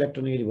कुन बडी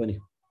इलेक्ट्रोनेगेटिभ हो नि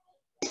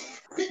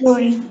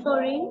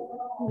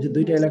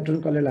दुईटा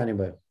इलेक्ट्रोन कसले लाने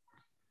भयो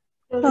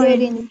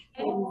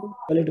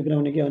कसले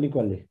टुक्राउने कि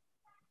अनिक्वलले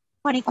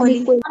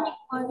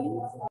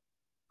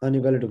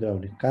अनिक्वलले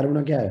टुक्राउने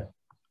कार्बनमा के आयो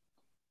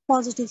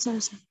पॉजिटिव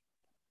चार्ज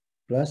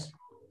प्लस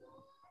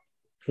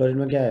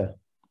फ्लोरिनमा के आयो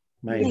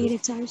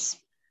नेगेटिभ चार्ज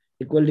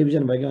इक्वल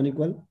डिभिजन भयो कि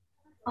अनइक्वल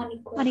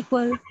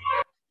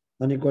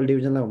अनइक्वल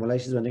डिभिजनलाई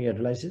होमोलाइसिस भनेको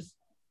हेटेरोलाइसिस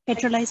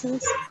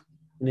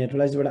अनि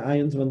हेटेरोलाइसिसबाट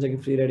आयोन्स बन्छ कि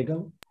फ्री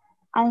रेडिकल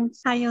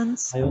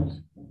आयोन्स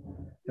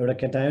एउटा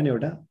केटायोन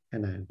एउटा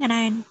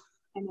एनायोन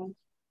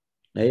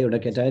है एउटा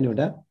केटायोन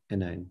एउटा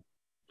एनायोन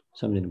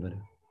सम्झिनु पर्यो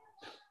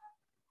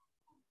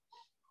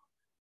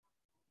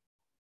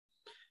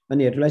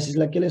अनि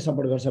हेटेरोलाइसिसलाई केले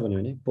सपोर्ट गर्छ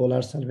भने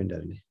पोलर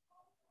सल्भेन्टहरुले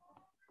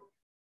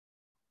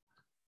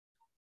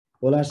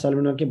पोलर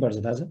सल्भेन्टमा के पर्छ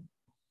थाहा छ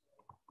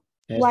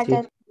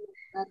वाटर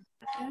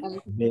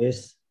बेस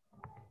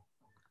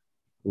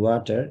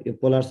वाटर यो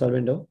पोलर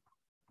सल्भेन्ट हो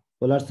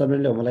पोलर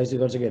सल्भेन्टले होमोलाइसिस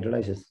गर्छ कि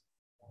हेटेरोलाइसिस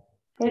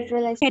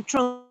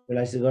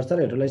हेटेरोलाइसिस गर्छ र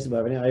हेटेरोलाइसिस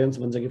भयो भने आयोन्स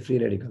बन्छ कि फ्री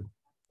रेडिकल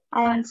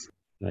आयोन्स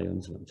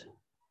बन्छ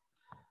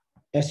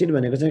एसिड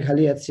भनेको चाहिँ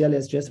खाली HCl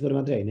H2SO4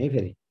 मात्रै हैन है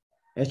फेरि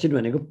एसिड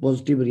भनेको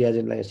पोजिटिभ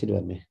रिएजेन्टलाई एसिड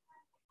भन्ने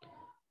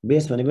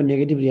बेस भनेको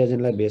नेगेटिभ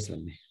रिएजेन्टलाई बेस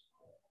भन्ने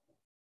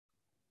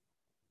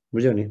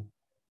बुझ्यौ नि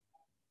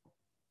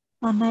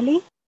भन्नाले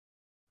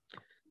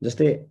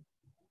जस्तै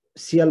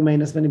Cl-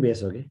 पनि बेस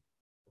हो कि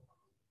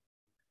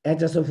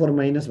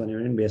HSO4- भन्यो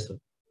भने बेस हो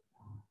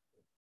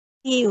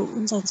ए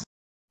हुन्छ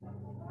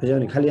बुझ्यौ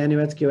नि खाली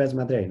एनएच केओएच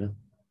मात्रै हैन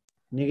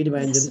नेगेटिभ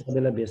आयन जति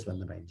सबैलाई बेस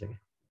भन्न पाइन्छ के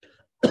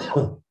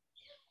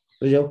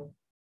बुझ्यौ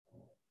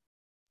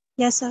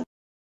यस sir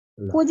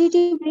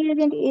positive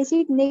reagent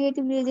acid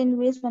negative reagent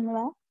base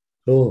भन्नुभयो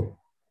हो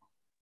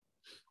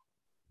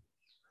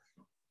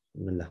ल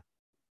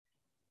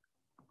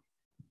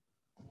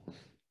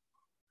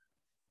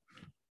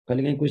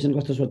कहिलेकाहीँ क्वेसन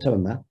कस्तो सोध्छ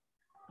भन्दा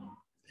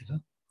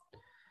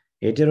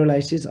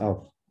हेटेरोलाइसिस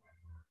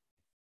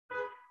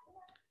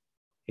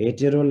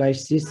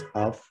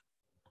of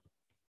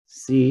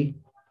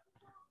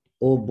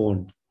CO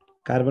bond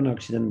carbon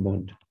oxygen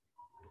bond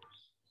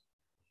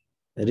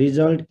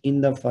result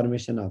in the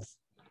formation of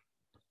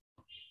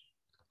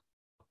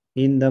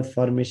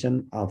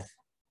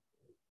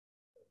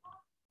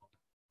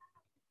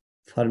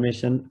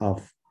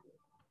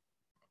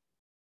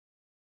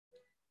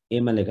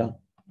A मा लेख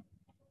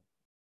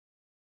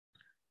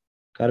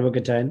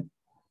कार्बोकेटायन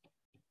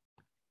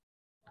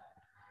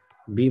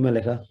बी मा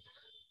लेख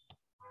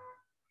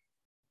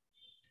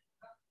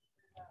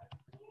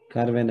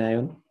कार्बन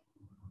आयोन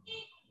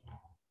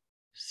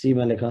सी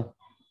मा लेख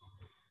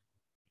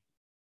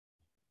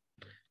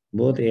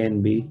बोथ ए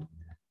एन्ड बी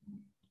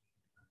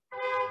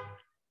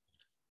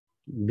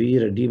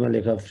र डी मा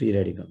लेख free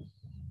radical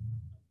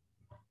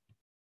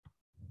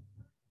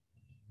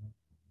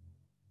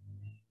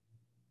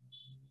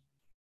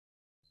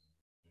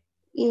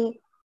A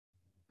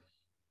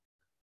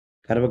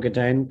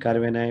carbocation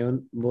carbon ion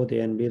both A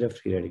and be र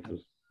free radical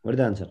what is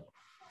the answer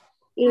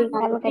A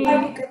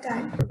carbocation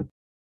Carbocation.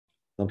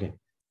 Okay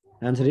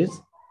answer is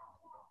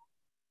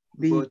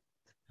B.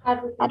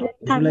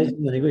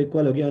 न्यूट्रलाइजेसन भनेको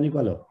equal हो कि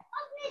unequal हो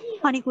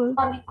Unequal.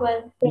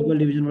 इक्वल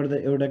डिभिजनबाट त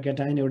एउटा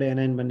केटाइन एउटा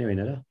एनाइन बन्ने होइन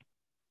र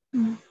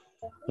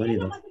हो नि त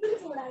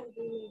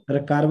तर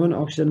कार्बन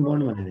अक्सिजन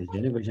बन्ड भनेर दिन्छ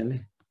हैन क्वेशनले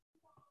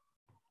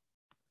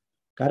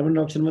कार्बन र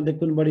अक्सिजन मध्ये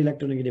कुन बढी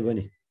इलेक्ट्रोनेगेटिभ हो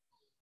नि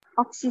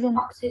अक्सिजन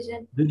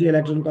दुईटी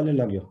इलेक्ट्रोन कसले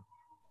लग्यो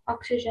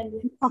Oxygen.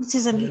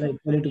 यसलाई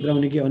इक्वली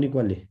टुक्राउने कि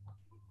अनइक्वली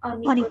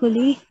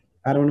Unequally.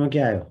 कार्बनमा के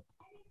आयो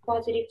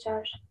Positive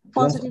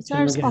oxygen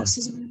charge. में क्या है?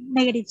 Oxygen.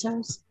 Negative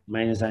charge.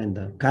 माइनस आयो नि त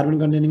कार्बन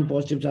कन्टेनिङ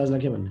पोजिटिभ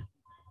चार्जलाई के भन्ने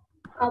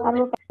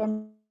कार्बोकेटाइन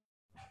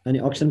अनि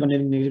अक्सिजन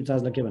कन्टेनिङ नेगेटिभ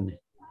चार्जलाई के भन्ने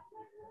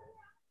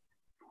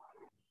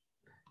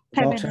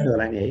Carbon. अक्साइड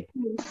होला नि है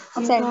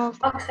अक्साइड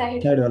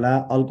अक्साइड होला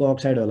अल्को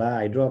अक्साइड होला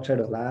हाइड्रो अक्साइड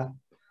होला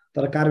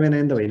तर कार्बन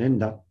आयन त होइन नि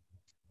त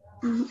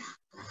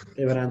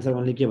त्यही भएर आन्सर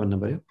ओन्ली के भन्नु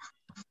पर्यो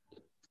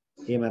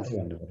ए मात्रै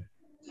भन्नु पर्यो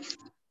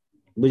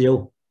बुझ्यौ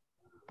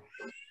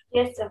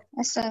यस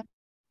सर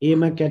ए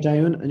मा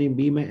क्याटायोन अनि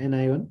बी मा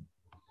एनायोन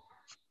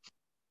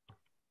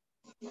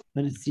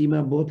अनि सी मा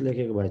बोथ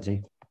लेखेको भए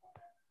चाहिँ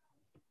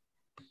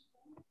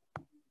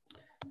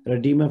र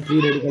डी मा फ्री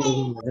रेडिकल लेखेको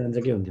भए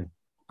चाहिँ के हुन्थ्यो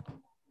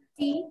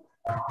C.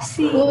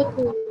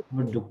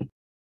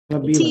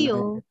 बी C हो.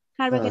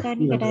 Carbocation.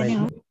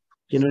 Cation.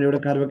 किनभने एउटा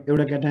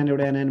क्याटायन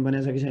एउटा एनायन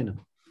बनेछ कि छैन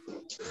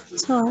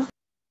So.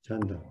 छ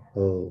नि त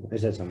हो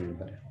यसरी सम्झनु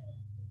पर्यो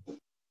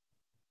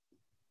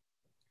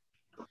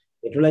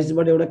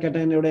इलेक्ट्रोलाइसिसबाट एउटा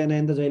क्याटायन एउटा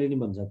एनायन त जहिले नि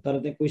भन्छ तर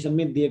त्यहाँ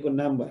क्वेशनमै दिएको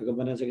नाम भएको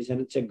बनाएछ कि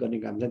छैन चेक गर्ने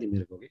काम छ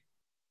तिमीहरूको के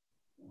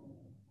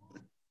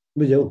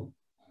बुझ्यौ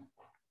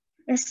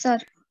यस सर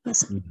Yes.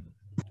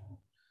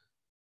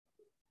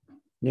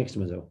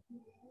 नेक्स्टमा जाऊ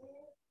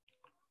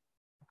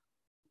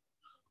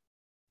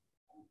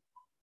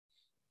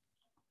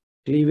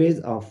cleavage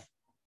of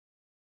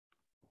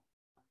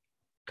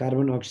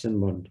carbon oxygen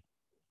bond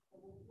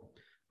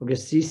okay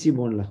CC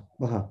bond ल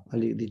बहा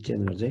अलिकति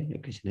चेन्ज गर्छ है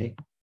एकैछिन है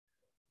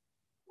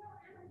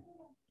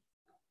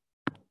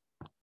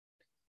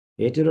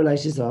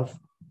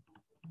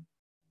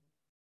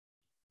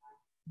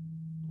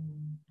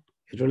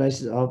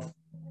heterolysis of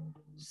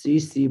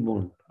CC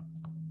bond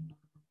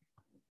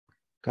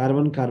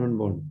carbon carbon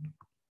bond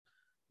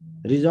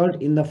results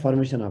in the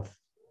formation of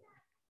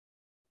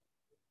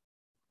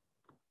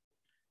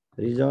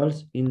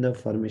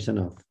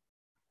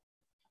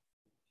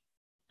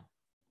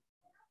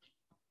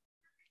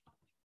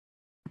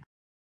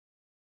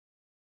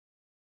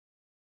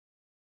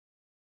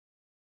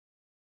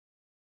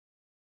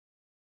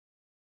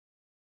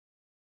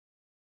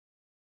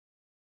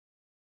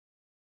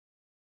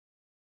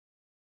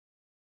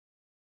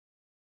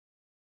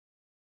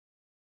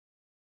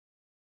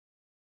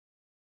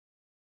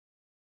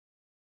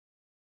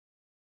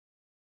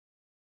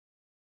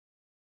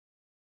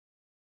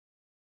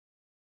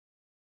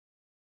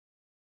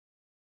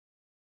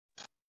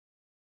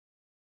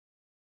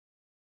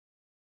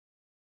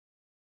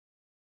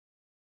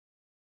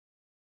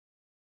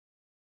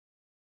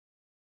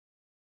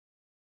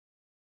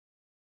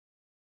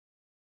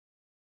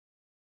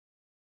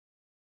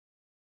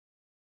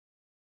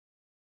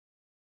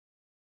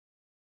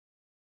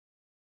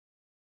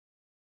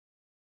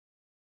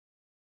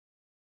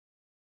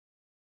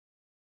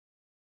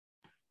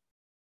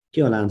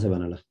के होला आन्सर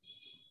भन ल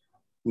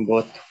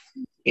Both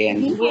A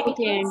and B. Both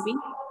A and be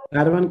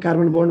carbon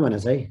carbon bond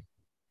भनेछ है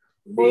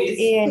बोथ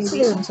ए एन्ड बी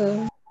हुन्छ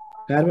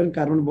कार्बन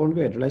कार्बन बन्डको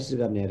हेटेरोलाइसिस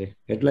गर्ने अरे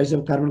हेटेरोलाइसिस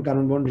of carbon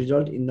carbon bond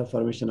result in the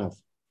formation of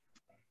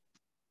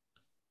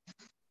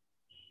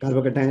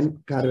carbocation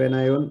carbon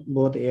ion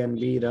both A and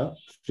be र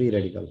free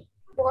radical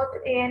Both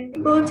A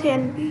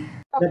and B.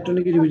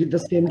 Electronegativity त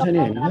same छ नि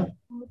हैन ल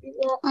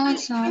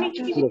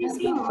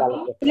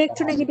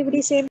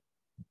Electronegativity same.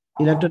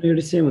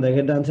 इलेक्ट्रोनेगेटिभ सेम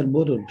हुँदाखेरि त आन्सर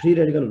बोथ हो फ्री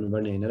रेडिकल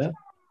हुनुपर्ने हैन र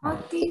Not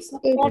these.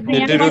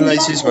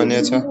 हेटेरोलाइसिस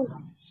भनेको छ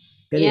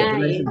फेरि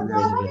हेटेरोलाइसिस भन्ने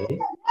रहेछ फेरि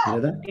हैन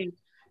त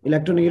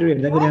इलेक्ट्रोनेगेटिभ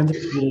हेर्दाखेरि आन्सर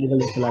फ्री रेडिकल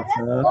जस्तो लाग्छ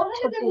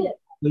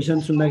क्वेशन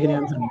सुन्दाखेरि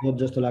आन्सर बोथ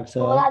जस्तो लाग्छ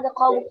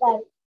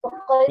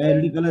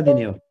रेडिकल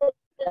दिने हो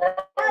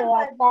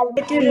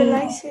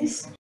Heterolysis.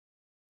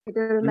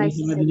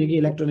 इलेक्ट्रोनेगेटिभलाई दिने कि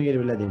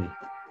इलेक्ट्रोनेगेटिभलाई दिने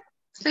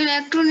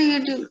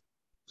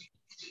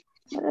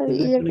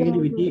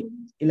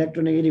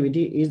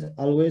electronegativity is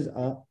always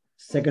a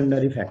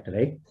secondary factor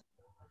है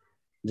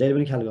जहिले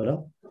पनि ख्याल गर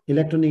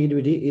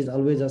electronegativity is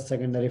always a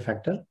secondary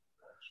factor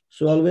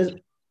so always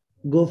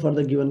go for the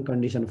given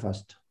condition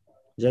first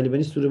जहिले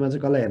पनि सुरुमा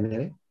चाहिँ कसलाई हेर्ने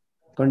अरे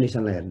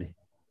कन्डिसनलाई हेर्ने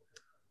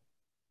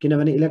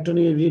किनभने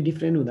इलेक्ट्रोनेगेटिभिटी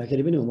डिफरेन्ट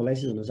हुँदाखेरि पनि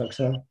होमोलाइसिस हुन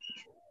सक्छ,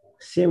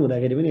 सेम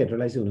हुँदाखेरि पनि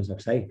हेटेरोलाइसिस हुन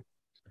सक्छ है।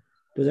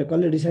 त्यो चाहिँ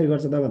कसले डिसाइड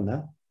गर्छ त भन्दा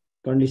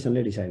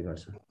कन्डिसनले डिसाइड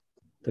गर्छ,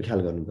 त्यो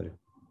ख्याल गर्नु पर्यो।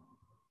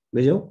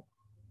 बुझ्यौ?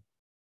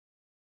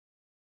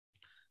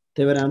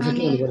 त्यही भएर आन्सर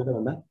के हुनु पर्यो त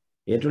भन्दा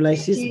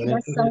हेटेरोलाइसिस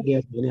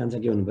भने आन्सर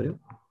के हुनु पर्यो?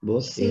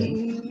 बोथ ए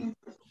एन्ड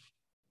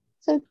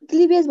सर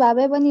क्लिभेज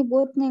भए पनि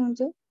बोथ नै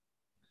हुन्छ।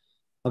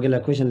 ओके ल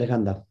क्वेशन लेखा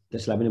नि त,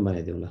 त्यसलाई पनि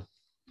बनाइदिउँ ल।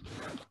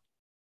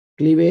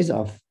 क्लिभेज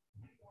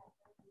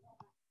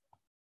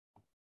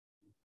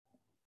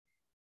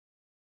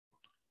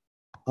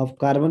of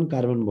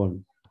carbon-carbon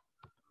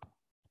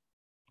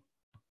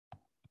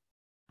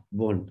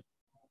bond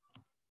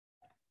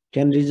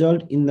can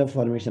result in the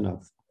formation of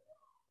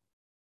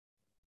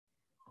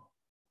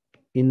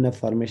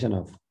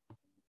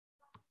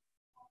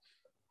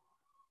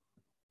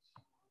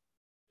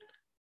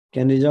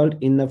can result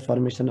in the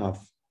formation of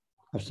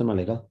option में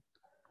लेखा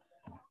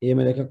ए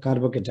में लेखा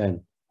कार्बोकेटाइन,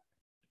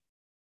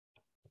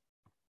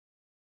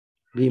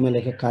 बी में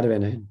लेखा कार्ब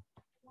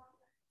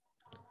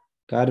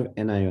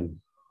एनायन,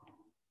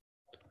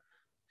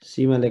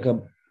 सी में लेखा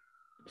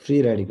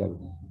फ्री रेडिकल,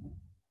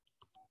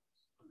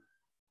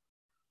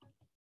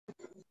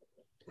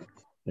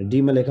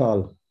 डी में लेखा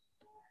ऑल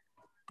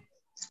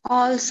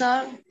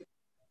सर।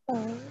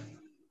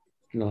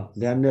 ल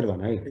ध्यान दिएर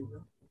भन है।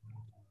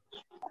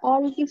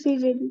 ऑल की फ्री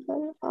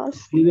रेडिकल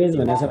क्लिवेज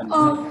भने छ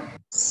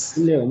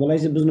तिमीले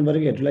होमोलाइसिस बुझ्नु पर्यो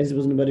कि हेटेरोलाइसिस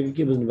बुझ्नु पर्यो कि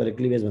के बुझ्नु पर्यो?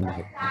 क्लिवेज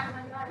भन्दाखेरि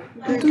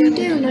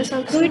दुईटै हुन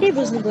सक्छ। दुईटै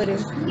बुझ्नु पर्यो।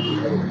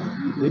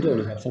 दुईटै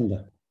हुन सक्छ नि त,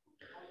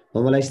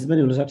 होमोलाइसिस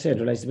पनि हुन सक्छ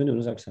हेटेरोलाइसिस पनि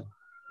हुन सक्छ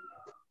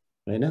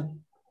हैन?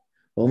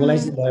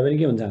 होमोलाइसिस भयो भने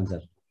के हुन्छ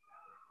आन्सर?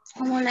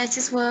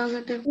 होमोलाइसिस भयो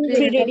त्यो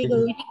फ्री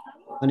रेडिकल।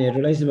 अनि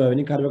हेटेरोलाइसिस भयो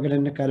भने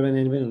कार्बोकेटाइन र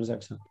कार्बोनाइन पनि हुन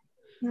सक्छ।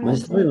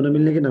 मान्छे सबै हुन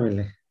मिल्ने कि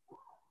नमिल्ने?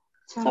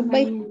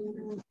 सबै।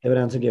 त्यही भएर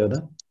आन्सर के हो त?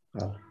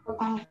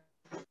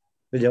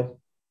 बुझ्यौ?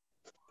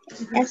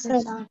 यस सर।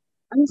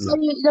 अनि सर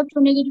यो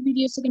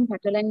इलेक्ट्रोनेगेटिभिटी सेकेन्ड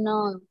फ्याक्टरलाई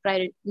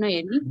प्रायोरिटी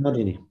नहेर्ने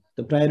नदिने,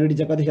 त्यो प्रायोरिटी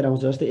चाहिँ कतिखेर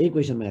आउँछ? जस्तै यही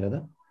क्वेसनमा हेर त,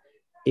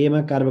 ए मा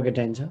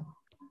कार्बोकेटाइन छ,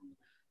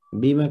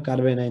 बी मा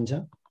कार्बोनाइन छ,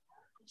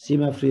 सी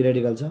मा फ्री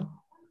रेडिकल छ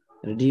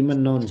र डी मा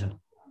नन छ।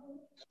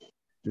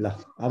 ल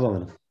अब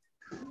भन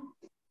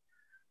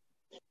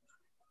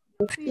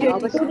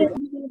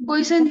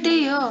क्वेशन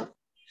त्यही हो,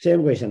 सेम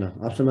क्वेसन हो,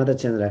 अप्सन मात्र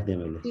चेन्ज राख्दिएँ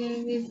मैले।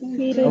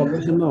 अब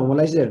क्वेसनमा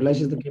होमोलाइसिस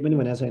हेटेरोलाइसिस त केही पनि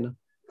भनेको छैन,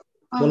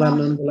 पोलार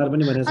नन पोलार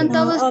पनि भनेको छैन।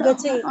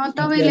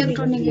 तब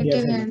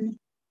इलेक्ट्रोनेगेटिभ हेर्ने।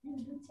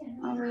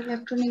 अब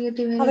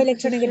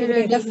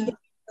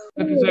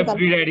इलेक्ट्रोनेगेटिभ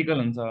फ्री रेडिकल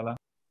हुन्छ होला।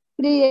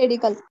 Free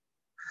radical.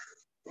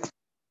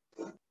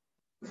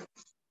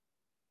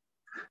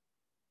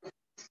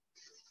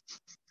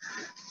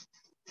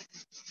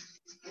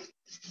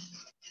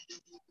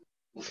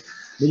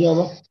 बुझ्यो? अब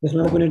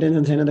त्यसमा कुनै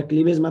टेन्सन छैन त,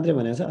 क्लिभेज मात्रै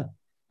भनेको छ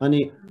अनि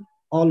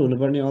अल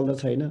हुनुपर्ने अल त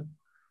छैन।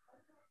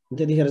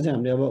 त्यतिखेर चाहिँ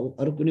हामीले अब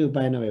अरू कुनै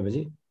उपाय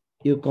नभएपछि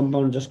यो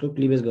कम्पाउन्ड जसको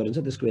क्लिभेज गरिन्छ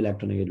त्यसको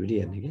इलेक्ट्रोनेगेटिभिटी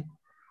हेर्ने कि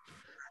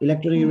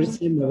इलेक्ट्रोनेगेटिभिटी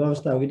सेम भएको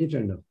अवस्था हो कि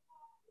डिफरेन्ट हो?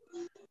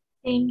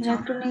 सेम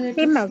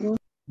भएको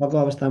भएको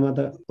अवस्थामा त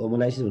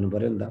होमोलाइसिस हुनु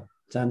पर्यो नि त,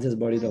 चान्सेस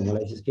बढी त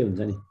होमोलाइसिस के हुन्छ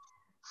नि।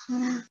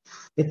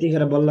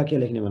 यतिखेर बल्ल के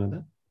लेख्ने भन त?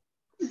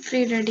 Free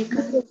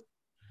radical.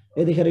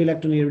 यतिखेर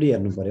इलेक्ट्रोनेगेटिभिटी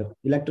हेर्नु पर्यो।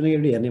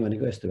 इलेक्ट्रोनेगेटिभिटी हेर्ने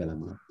भनेको यस्तो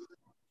बेलामा,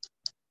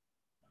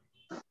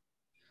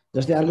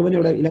 जस्तै अर्को पनि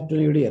एउटा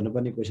इलेक्ट्रोनेगेटिभिटी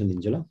हेर्नुपर्ने क्वेसन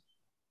दिन्छु ल।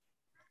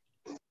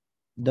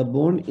 The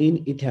bond in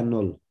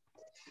ethanol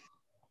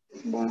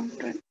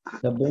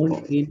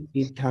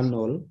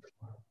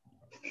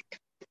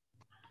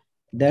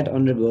that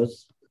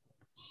undergoes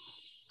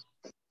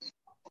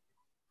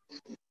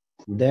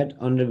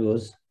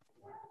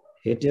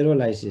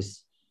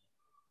heterolysis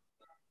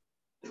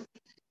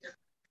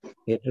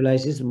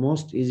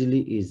most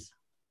easily is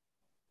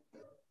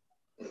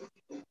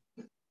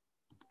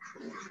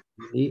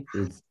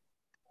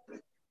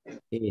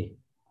A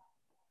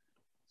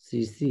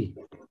CC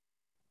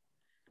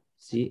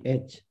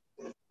CH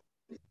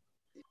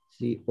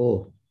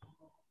COOH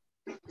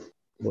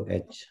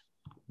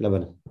ल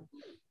भन।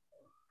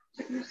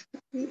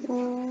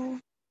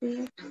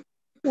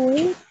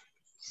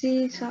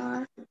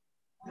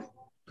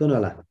 कुन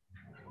होला?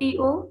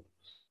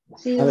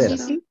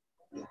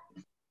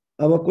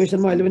 अब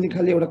क्वेसनमा अहिले पनि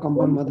खालि एउटा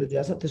कम्पाउन्ड मात्र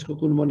दिएको छ, त्यसको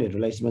कुन बोन्ड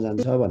हेटेरोलाइसिसमा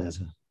जान्छ भनेको छ।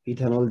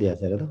 इथेनोल दिएको छ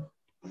हेर त।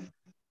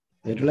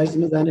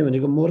 हेटेरोलाइसिसमा जाने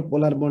भनेको मोर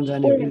पोलार बोन्ड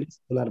जाने हो कि लेस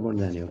पोलार बोन्ड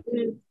जाने हो?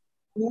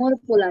 मोर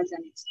पोलार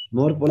जाने।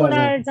 मोर पोलार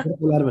जाने।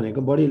 पोलार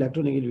भनेको बढी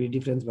इलेक्ट्रोनेगेटिभिटी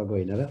डिफरेन्स भएको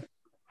होइन र?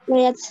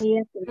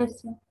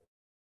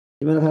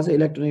 तिमीलाई थाहा छ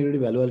इलेक्ट्रोनेगेटिभिटी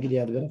भ्यालु अलिकति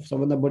याद गर।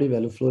 सबभन्दा बढी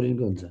भ्यालु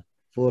फ्लोरिनको हुन्छ,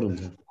 4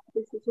 हुन्छ।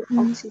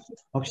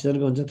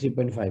 अक्सिजनको हुन्छ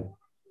 3.5,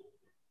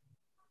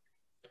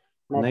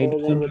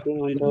 नाइट्रोजन हुन्छ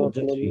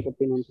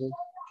 3,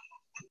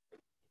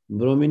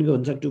 ब्रोमिनको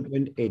हुन्छ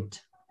 2.8,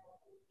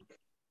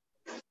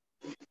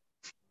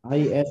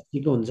 आइएससी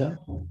को हुन्छ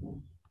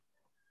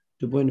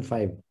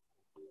 2.5,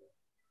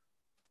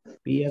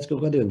 पीएच को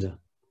कति हुन्छ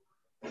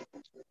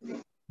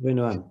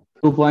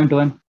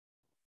 2.1।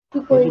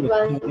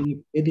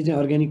 यति चाहिँ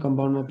अर्ग्यानिक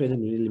कम्पाउन्डमा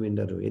प्रेजेन्ट हुने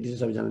एलिमेन्टहरु, यति चाहिँ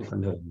सबैजनाले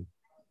कन्सिडर गर्नु।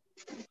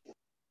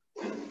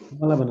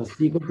 मलाई भन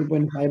C को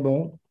 2.5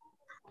 भयो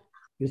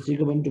यो C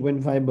को पनि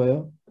 2.5 भयो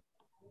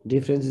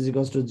डिफरेन्स इज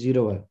इक्वल्स टु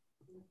 0 भयो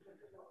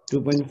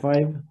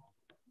 2.5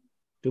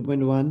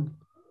 2.1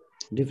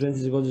 difference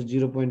is equal to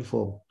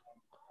 0.4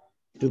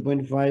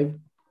 2.5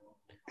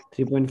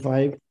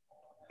 3.5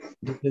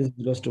 difference is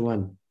equals to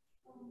 1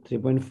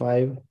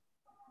 3.5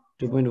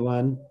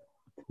 2.1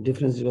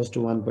 difference is equals to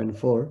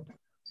 1.4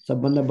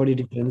 सबभन्दा बढी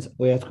डिफरेन्स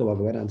OH को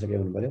भएको भएर आन्सर के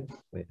हुनु पर्यो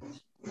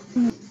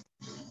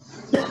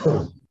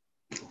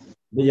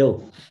बुझ्यौ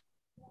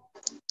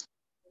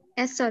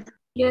यस सर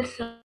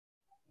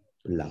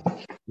ल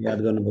याद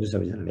गर्नु पर्यो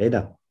सबैजनाले है त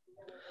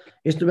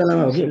यस्तो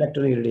बेलामा हो कि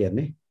इलेक्ट्रोनेगेटिभिटी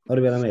हेर्ने अरु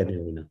बेलामा हेर्ने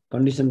होइन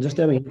कन्डिसन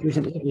जस्तै अब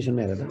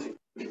इक्वेसनमा हेर त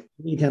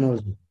इथेनोल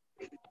छ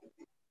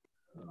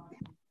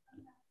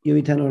यो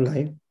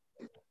इथेनोललाई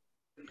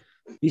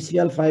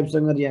PCl5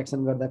 सँग रिएक्सन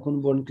गर्दा कुन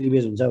बोन्ड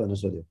क्लिभेज हुन्छ भनेर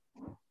सोध्यो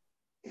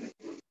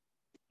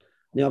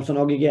नि अप्सन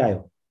अघि के आयो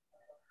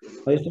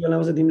यस्तो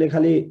बेलामा चाहिँ तिमीले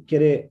खाली के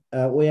रे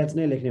OH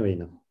नै लेख्ने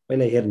होइन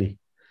पहिला हेर्ने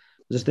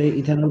जस्तै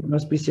इथेनोल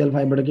प्लस PCl5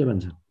 बाट के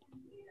भन्छ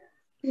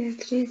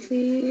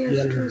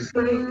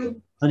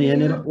अनि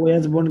यहाँनिर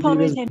OH बोन्ड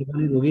क्लिभेज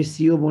भएको कि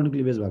CO बोन्ड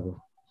क्लिभेज भएको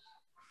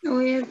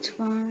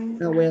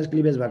OH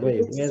क्लिभेज भएको है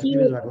OH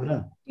क्लिभेज भएको र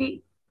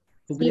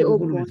टुक्रिएको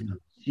कुन हुन्छ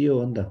CO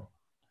हो नि त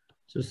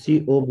सो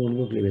CO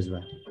बोन्डको क्लिभेज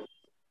भयो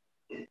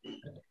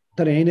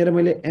तर यहाँनिर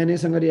मैले Na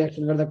सँग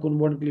रिएक्सन गर्दा कुन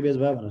बोन्ड क्लिभेज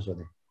भयो भनेर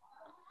सोधेँ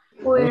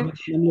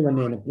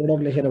भन्ने होइन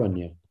प्रोडक्ट लेखेर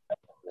भन्ने हो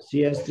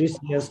CH3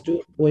 CH2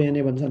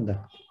 ONA भन्छ नि त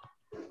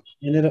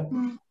यहाँनिर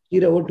C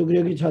र O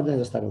टुक्रियो कि छ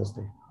जस्ताको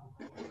जस्तै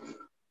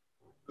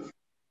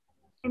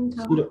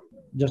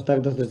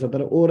जस्ताको जस्तै छ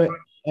तर O र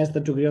S त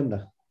टुक्रियो नि त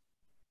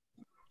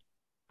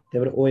त्यही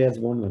भएर OH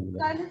बोन्ड भन्नु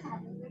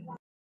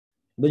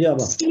बुझ्यो अब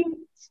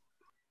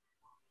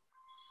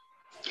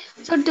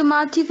सर त्यो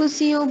माथिको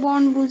CO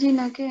बोन्ड बुझिन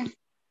के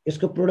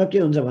यसको प्रोडक्ट के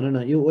हुन्छ भन न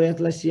यो OH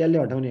लाई Cl ले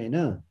हटाउने हैन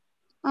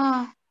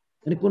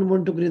अनि कुन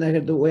बोन्ड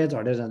टुक्रिँदाखेरि त OH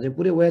हटेर जान्छ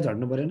पुरै OH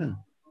हट्नु पर्दैन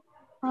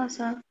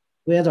सर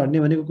OH हट्ने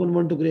भनेको कुन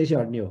बोन्ड टुक्रिएपछि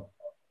हट्ने हो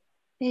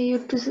ए यो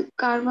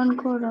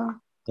कार्बनको र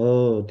हो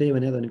त्यही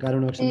भने त नि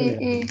कार्बन डाइअक्साइड त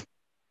लेखेको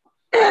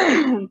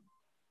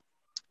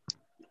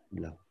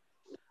ल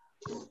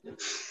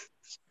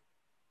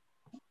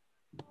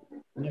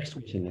नेक्स्ट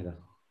क्वेशन हेर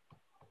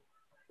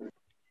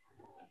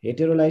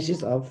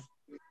हेटेरोलाइसिस अफ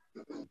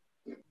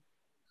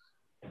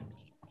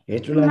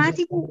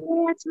माथिको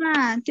OH मा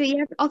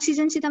त्यो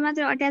अक्सिजनसित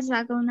मात्र अट्याच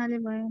भएको हुनाले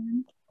भयो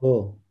हो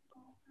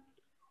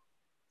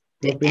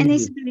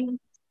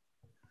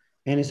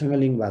Na सँग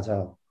लिंक भएको छ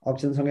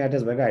अक्सिजन सँग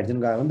अट्याच भएको हाइड्रोजन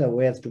गयो हो नि त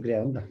OH टुक्रिया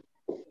हो नि त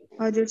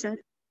हजुर सर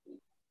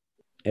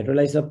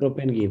हेटेरोलाइसिस अफ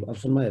प्रोपेन गिभ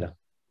अप्सनमा हेर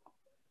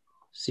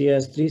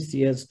CH3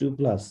 CH2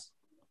 plus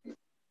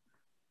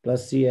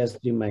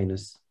CH3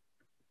 minus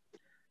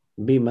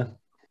B मा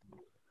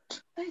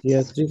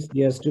CH3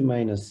 CH2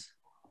 minus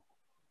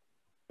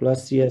plus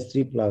CH3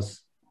 plus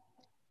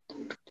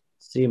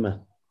C मा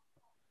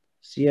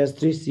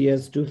CH3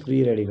 CH2 free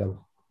radical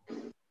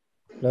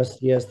plus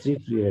CH3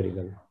 free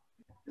radical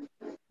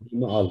B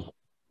मा अल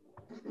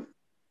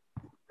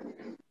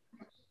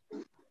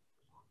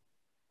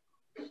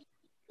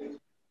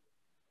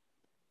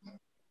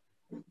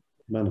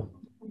मानो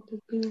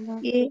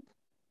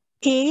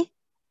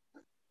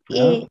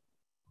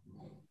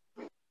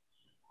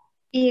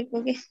ए को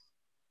के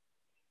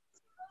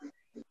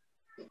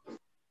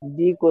B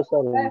को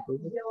सर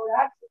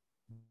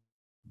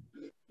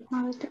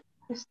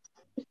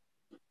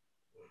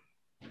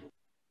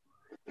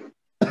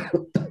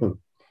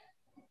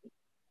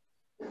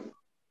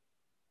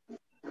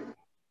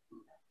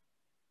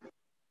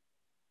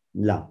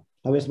ल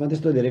अब यसमा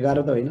त्यस्तो धेरै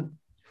गाह्रो त होइन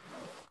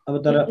अब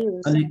तर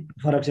अलि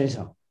फरक चाहिँ छ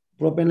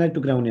प्रोपेनलाई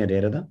टुक्राउने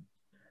हेरेर त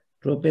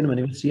प्रोपेन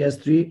भनेको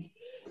CH3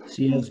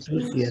 CH2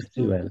 CH3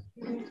 भएन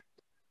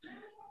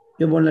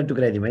यो बोन्डलाई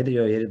टुक्राइदिउँ है त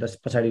यो हेरे त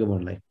पछाडिको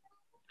बोन्डलाई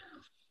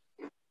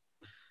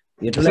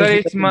सर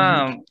यसमा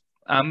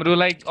हाम्रो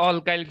लाइक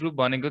अल्काइल ग्रुप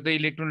भनेको त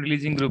इलेक्ट्रोन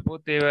रिलिजिङ ग्रुप हो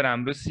त्यही भएर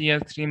हाम्रो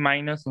CH3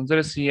 माइनस हुन्छ र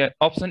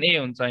अप्सन ए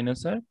हुन्छ हैन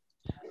सर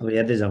अब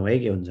हेर्दै जाउँ है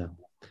के हुन्छ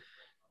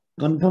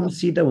कन्फर्म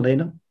C त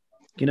हुँदैन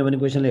किनभने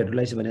क्वेशनले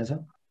हेटेरोलाइसिस भनेको छ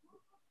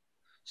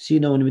C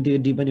नहुने बित्तिकै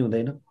D पनि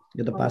हुँदैन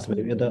यो त पास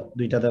भयो यो त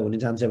दुईटा त हुने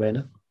चान्सै भएन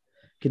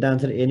कि त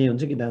आन्सर A नै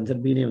हुन्छ कि त आन्सर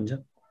B नै हुन्छ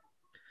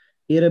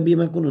A र B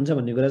मा कुन हुन्छ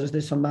भन्ने कुरा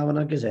जस्तै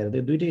सम्भावना के छ हेर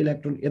त्यो दुईटै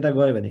इलेक्ट्रोन यता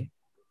गयो भने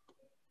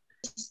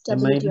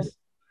माइनस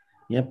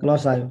यहाँ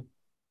प्लस आयो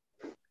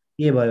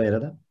के भयो हेर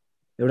त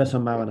एउटा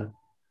सम्भावना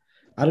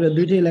अर्को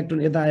दुईटै इलेक्ट्रोन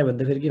यता आयो भने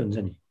त फेरि के हुन्छ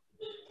नि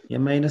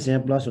यहाँ माइनस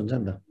यहाँ प्लस हुन्छ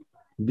नि त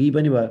B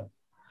पनि भयो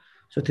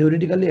सो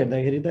थ्योरिटिकल्ली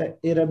हेर्दाखेरि त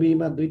A र B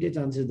मा दुईटै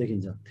चान्सेस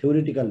देखिन्छ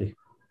theoretically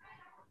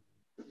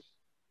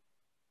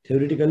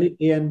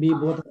A and B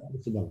both are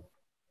possible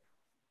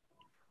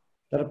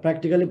तर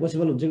प्र्याक्टिकली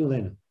पोसिबल हुन्छ कि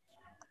हुँदैन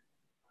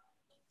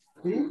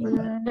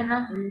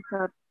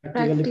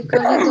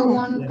प्र्याक्टिकली त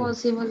वान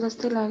पोसिबल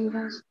जस्तै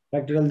लागिरहेको छ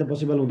प्र्याक्टिकली त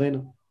पोसिबल हुँदैन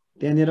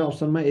त्यहाँनिर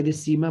अप्सनमा यदि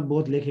C मा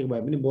बोथ लेखेको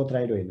भए पनि बोथ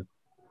राइट होइन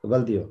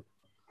गल्ती हो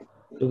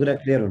त्यो कुरा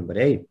क्लियर हुनु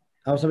पर्यो है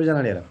अब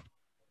सबैजनाले हेर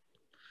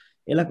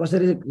यसलाई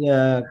कसरी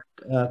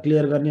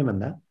क्लियर गर्ने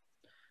भन्दा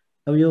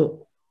अब यो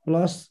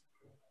प्लस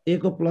ए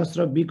को प्लस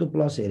र बी को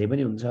प्लस हेरे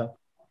पनि हुन्छ,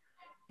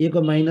 ए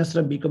को माइनस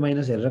र बी को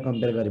माइनस हेरेर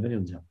कम्पेयर गरे पनि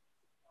हुन्छ।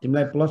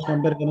 तिमीलाई प्लस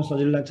कम्पेयर गर्न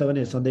सजिलो लाग्छ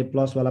भने सधैँ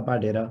प्लस वाला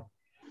पार्ट हेर,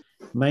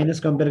 माइनस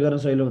कम्पेयर गर्न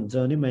सजिलो हुन्छ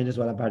भने माइनस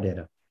वाला पार्ट हेर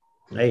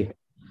है।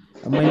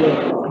 अब मैले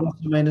प्लस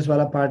र माइनस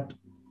वाला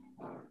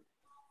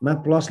पार्टमा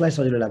प्लसलाई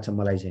सजिलो लाग्छ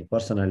मलाई चाहिँ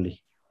पर्सनल्ली,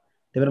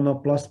 त्यही भएर म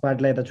प्लस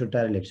पार्टलाई यता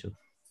छुट्याएर लेख्छु।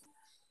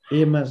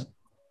 एमा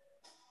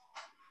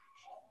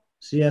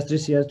CH3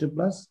 CH2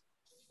 प्लस,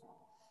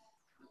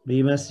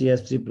 बीमा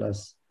CH3 प्लस,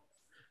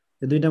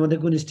 यो दुईटा मध्ये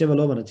कुन स्टेबल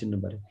हो भनेर चिन्नु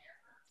पर्यो।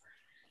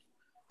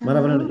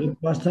 मलाई भन्नु यो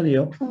प्लस छ नि,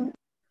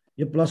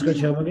 यो प्लसको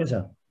छेउमा के छ?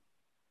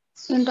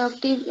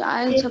 इन्डक्टिभ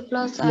आएछ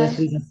प्लस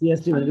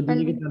CH3 भनेको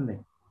दिने कि तान्ने?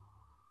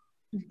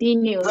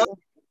 दिने हो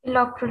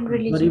इलेक्ट्रोन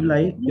रिलिज।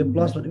 गरिबलाई यो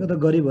प्लस भनेको त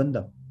गरिब हो नि त।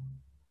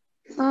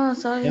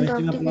 सर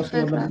केमिस्ट्रीमा इन्डक्टिभ प्लसको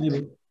इफेक्ट मतलब गरिब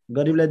हो।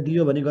 गरिबलाई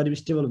दियो भने गरिब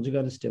स्टेबल हुन्छ कि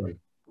अनस्टेबल?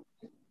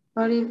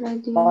 गरिबलाई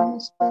दियो भने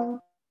स्टेबल।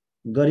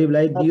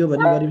 गरिबलाई दियो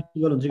भने गरिब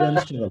स्टेबल हुन्छ कि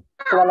अनस्टेबल?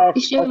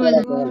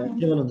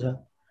 स्टेबल हुन्छ।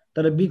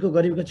 तर बी को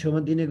गरिबको छेउमा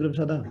दिने ग्रुप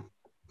छ त?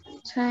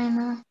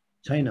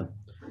 छैन।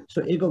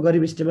 सो ए को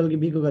गरिब स्टेबल कि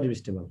बी को गरिब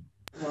स्टेबल?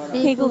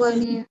 ए को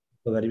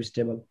गरिब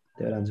स्टेबल।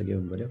 त्यही आन्सर के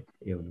हुनु पर्यो?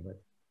 ए हुनु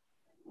पर्यो।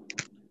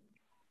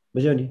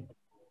 बुझ्यौ नि?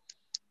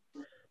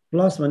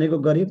 प्लस भनेको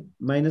गरिब,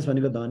 माइनस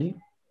भनेको धनी।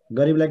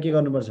 गरिबलाई के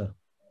गर्नुपर्छ?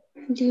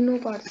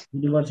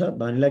 दिनुपर्छ।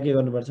 धनीलाई के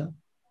गर्नुपर्छ?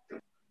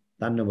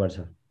 तान्नुपर्छ।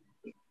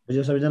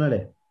 बुझ्यो सबैजनाले?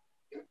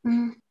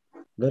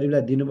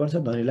 गरिबलाई दिनुपर्छ,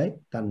 धनीलाई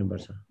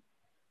तान्नुपर्छ।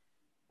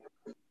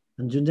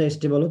 जुन चाहिँ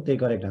स्टेबल हो त्यही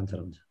करेक्ट आन्सर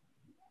हुन्छ।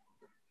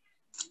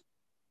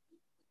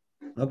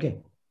 Okay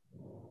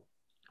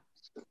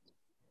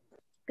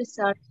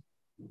sir.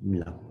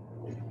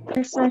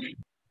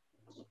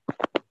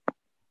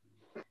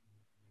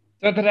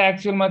 ल तर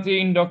एक्चुअलमा चाहिँ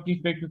इन्डक्टिभ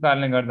इफेक्टको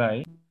कारणले गर्दा है।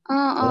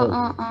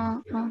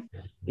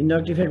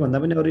 इन्डक्टिभ इफेक्ट भन्दा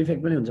पनि अरू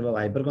इफेक्ट पनि हुन्छ बाबा,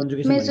 हाइपर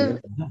कन्जुगेसन भन्ने हुन्छ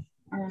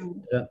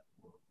र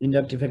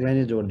इन्डक्टिभ इफेक्टलाई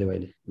नै जोड दियो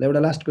अहिले। ल एउटा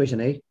लास्ट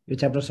क्वेसन है, यो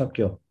च्याप्टर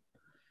सक्यो।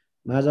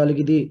 माझ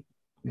अलिकति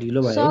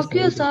ढिलो भयो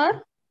सक्यो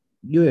सर।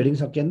 यो हेडिङ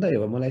सकियो नि त,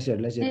 यो मलाई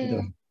हेडलाइसिस यति त।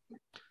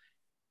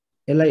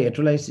 यसलाई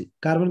हेट्रोलाइसिस,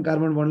 कार्बन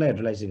कार्बन बन्डलाई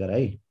हेट्रोलाइसिस गर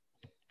है।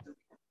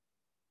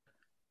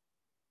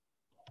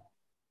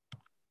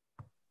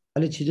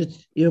 अलि छिटो,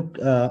 यो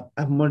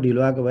म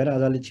ढिलो आएको भएर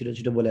आज अलिक छिटो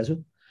छिटो बोलेको छु।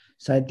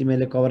 सायद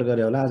तिमीले कभर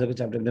गर्यो होला, आजको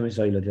च्याप्टर एकदमै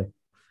सजिलो थियो।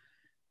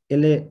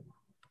 यसले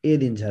ए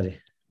दिन्छ अरे।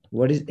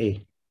 What is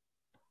a?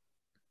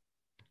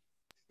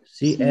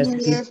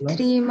 CH3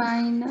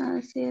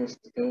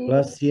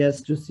 plus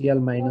CH2Cl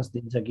minus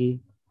दिन्छ कि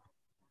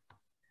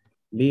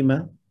बीमा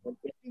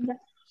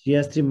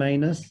CH3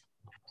 minus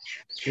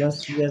plus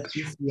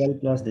CH2Cl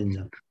plus दिन्छ?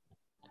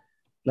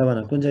 ल भन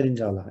कुन चाहिँ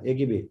दिन्छ होला, ए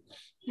कि बी?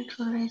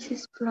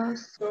 इलेक्ट्रोलाइसिस प्लस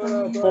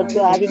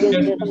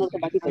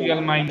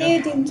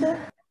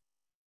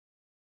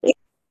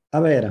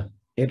अब हेर,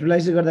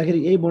 हेट्रोलाइसिस गर्दाखेरि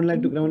यही बोन्डलाई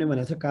टुक्राउने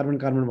भनेको छ कार्बन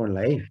कार्बन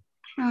बोन्डलाई है।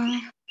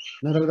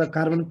 नत्र त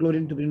कार्बन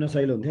क्लोरिन टुक्रिन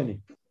सजिलो हुन्थ्यो नि,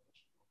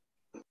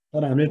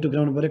 तर हामीले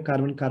टुक्राउनु पर्यो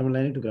कार्बन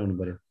कार्बनलाई नै टुक्राउनु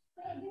पर्यो।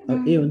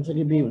 अब ए हुन्छ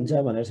कि बी हुन्छ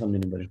भनेर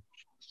सम्झिनु पर्यो।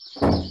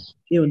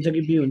 ए हुन्छ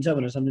कि बी हुन्छ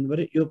भनेर सम्झिनु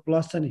पर्यो। यो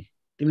प्लस छ नि,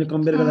 तिमीले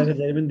कम्पेयर गर्दाखेरि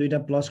जहिले पनि दुईटा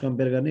प्लस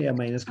कम्पेयर गर्ने या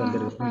माइनस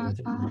कम्पेयर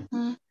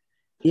गर्ने।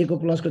 ए को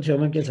प्लसको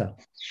छेउमा के छ?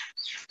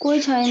 कोही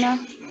छैन।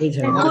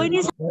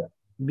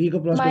 बी को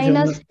प्लसको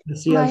छेउमा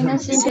Cl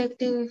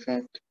छ।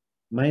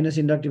 माइनस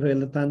इन्डक्टिभ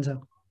इफेक्टले तान्छ।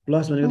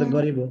 प्लस भनेको त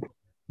गरिब हो,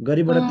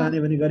 गरिबबाट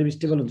तान्यो भने गरिब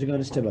स्टेबल हुन्छ कि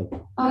अनस्टेबल?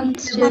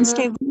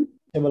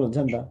 स्टेबल हुन्छ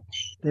नि त।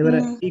 त्यही भएर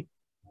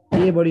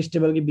ए बढी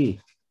स्टेबल कि बी?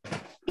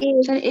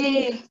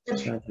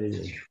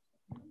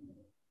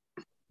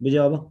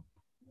 बुझ्यौ अब?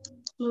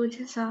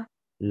 बुझ्यो सर।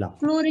 ल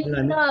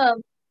क्लोरिन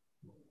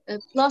त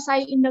प्लस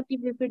आई इन्डक्टिभ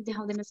इफेक्ट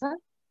देखाउँदैन सर?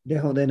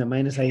 देखाउँदैन,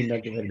 माइनस आई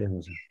इन्डक्टिभ इफेक्ट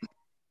देखाउँछ।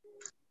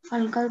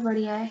 अल्काइल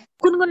बढिया है।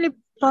 कुन-कुनले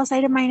प्लस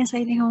आई र माइनस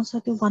आई देखाउँछ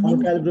त्यो भन्नु?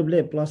 अल्काइल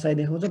ग्रुपले प्लस आई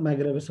देखाउँछ,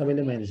 माइक्रो ग्रुप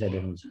सबैले माइनस आई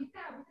देखाउँछ।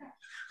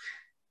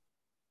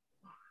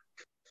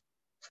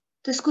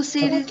 त्यसको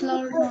सिरिज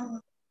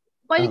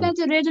कहिलेकाहीँ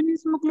चाहिँ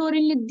रेजोनेन्समा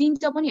क्लोरिनले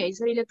दिन्छ पनि है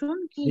सर इलेक्ट्रोन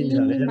कि लिने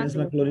मात्र?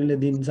 रेजोनेन्समा क्लोरिनले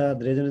दिन्छ,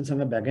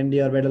 रेजोनेन्ससँग भ्याकेन्ट डी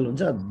अर्बिटल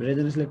हुन्छ,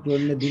 रेजोनेन्सले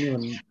क्लोरिनले दिने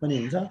पनि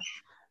हुन्छ,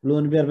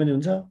 लोन पेयर पनि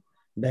हुन्छ,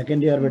 भ्याकेन्ट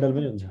डी अर्बिटल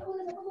पनि हुन्छ।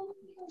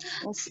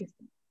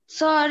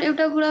 सर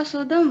एउटा कुरा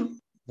सोधौँ?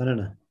 भन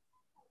न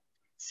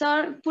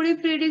सर। पुरै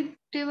पिरियडिक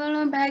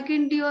टेबलमा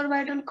भ्याकेन्ट डी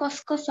अर्बिटल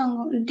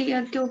कससँग?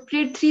 त्यो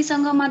पिरियड 3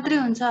 सँग मात्रै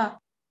हुन्छ?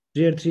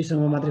 पिरियड 3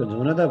 सँग मात्रै हुन्छ।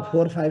 हुन त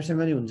 4 5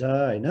 सँग नि हुन्छ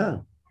हैन,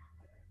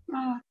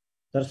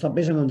 तर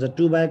सबैसँग हुन्छ।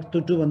 2 बाहेक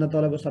 2 भन्दा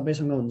तलको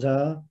सबैसँग हुन्छ।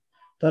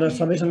 तर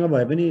सबैसँग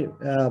भए पनि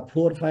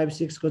 4 5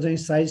 6 को चाहिँ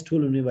साइज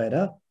ठुल हुने भएर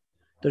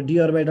त्यो डी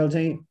अर्बिटल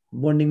चाहिँ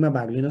बोन्डिङमा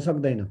भाग लिन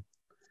सक्दैन।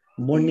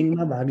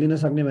 बोन्डिङमा भाग लिन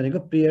सक्ने भनेको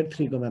पिरियड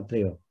 3 को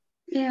मात्रै हो।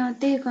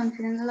 त्यही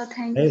कन्फ्युजन। ल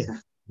थ्यांक यू सर।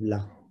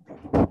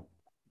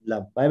 ल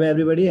bye bye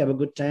everybody, have a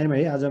good time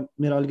है। आज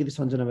मेरो अलिकति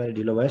सन्चना भएर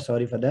ढिलो भयो,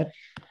 सरी फर द्याट।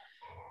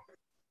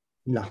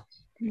 ल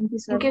thank you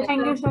sir.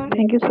 Thank you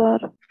sir.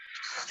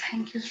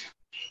 Thank you.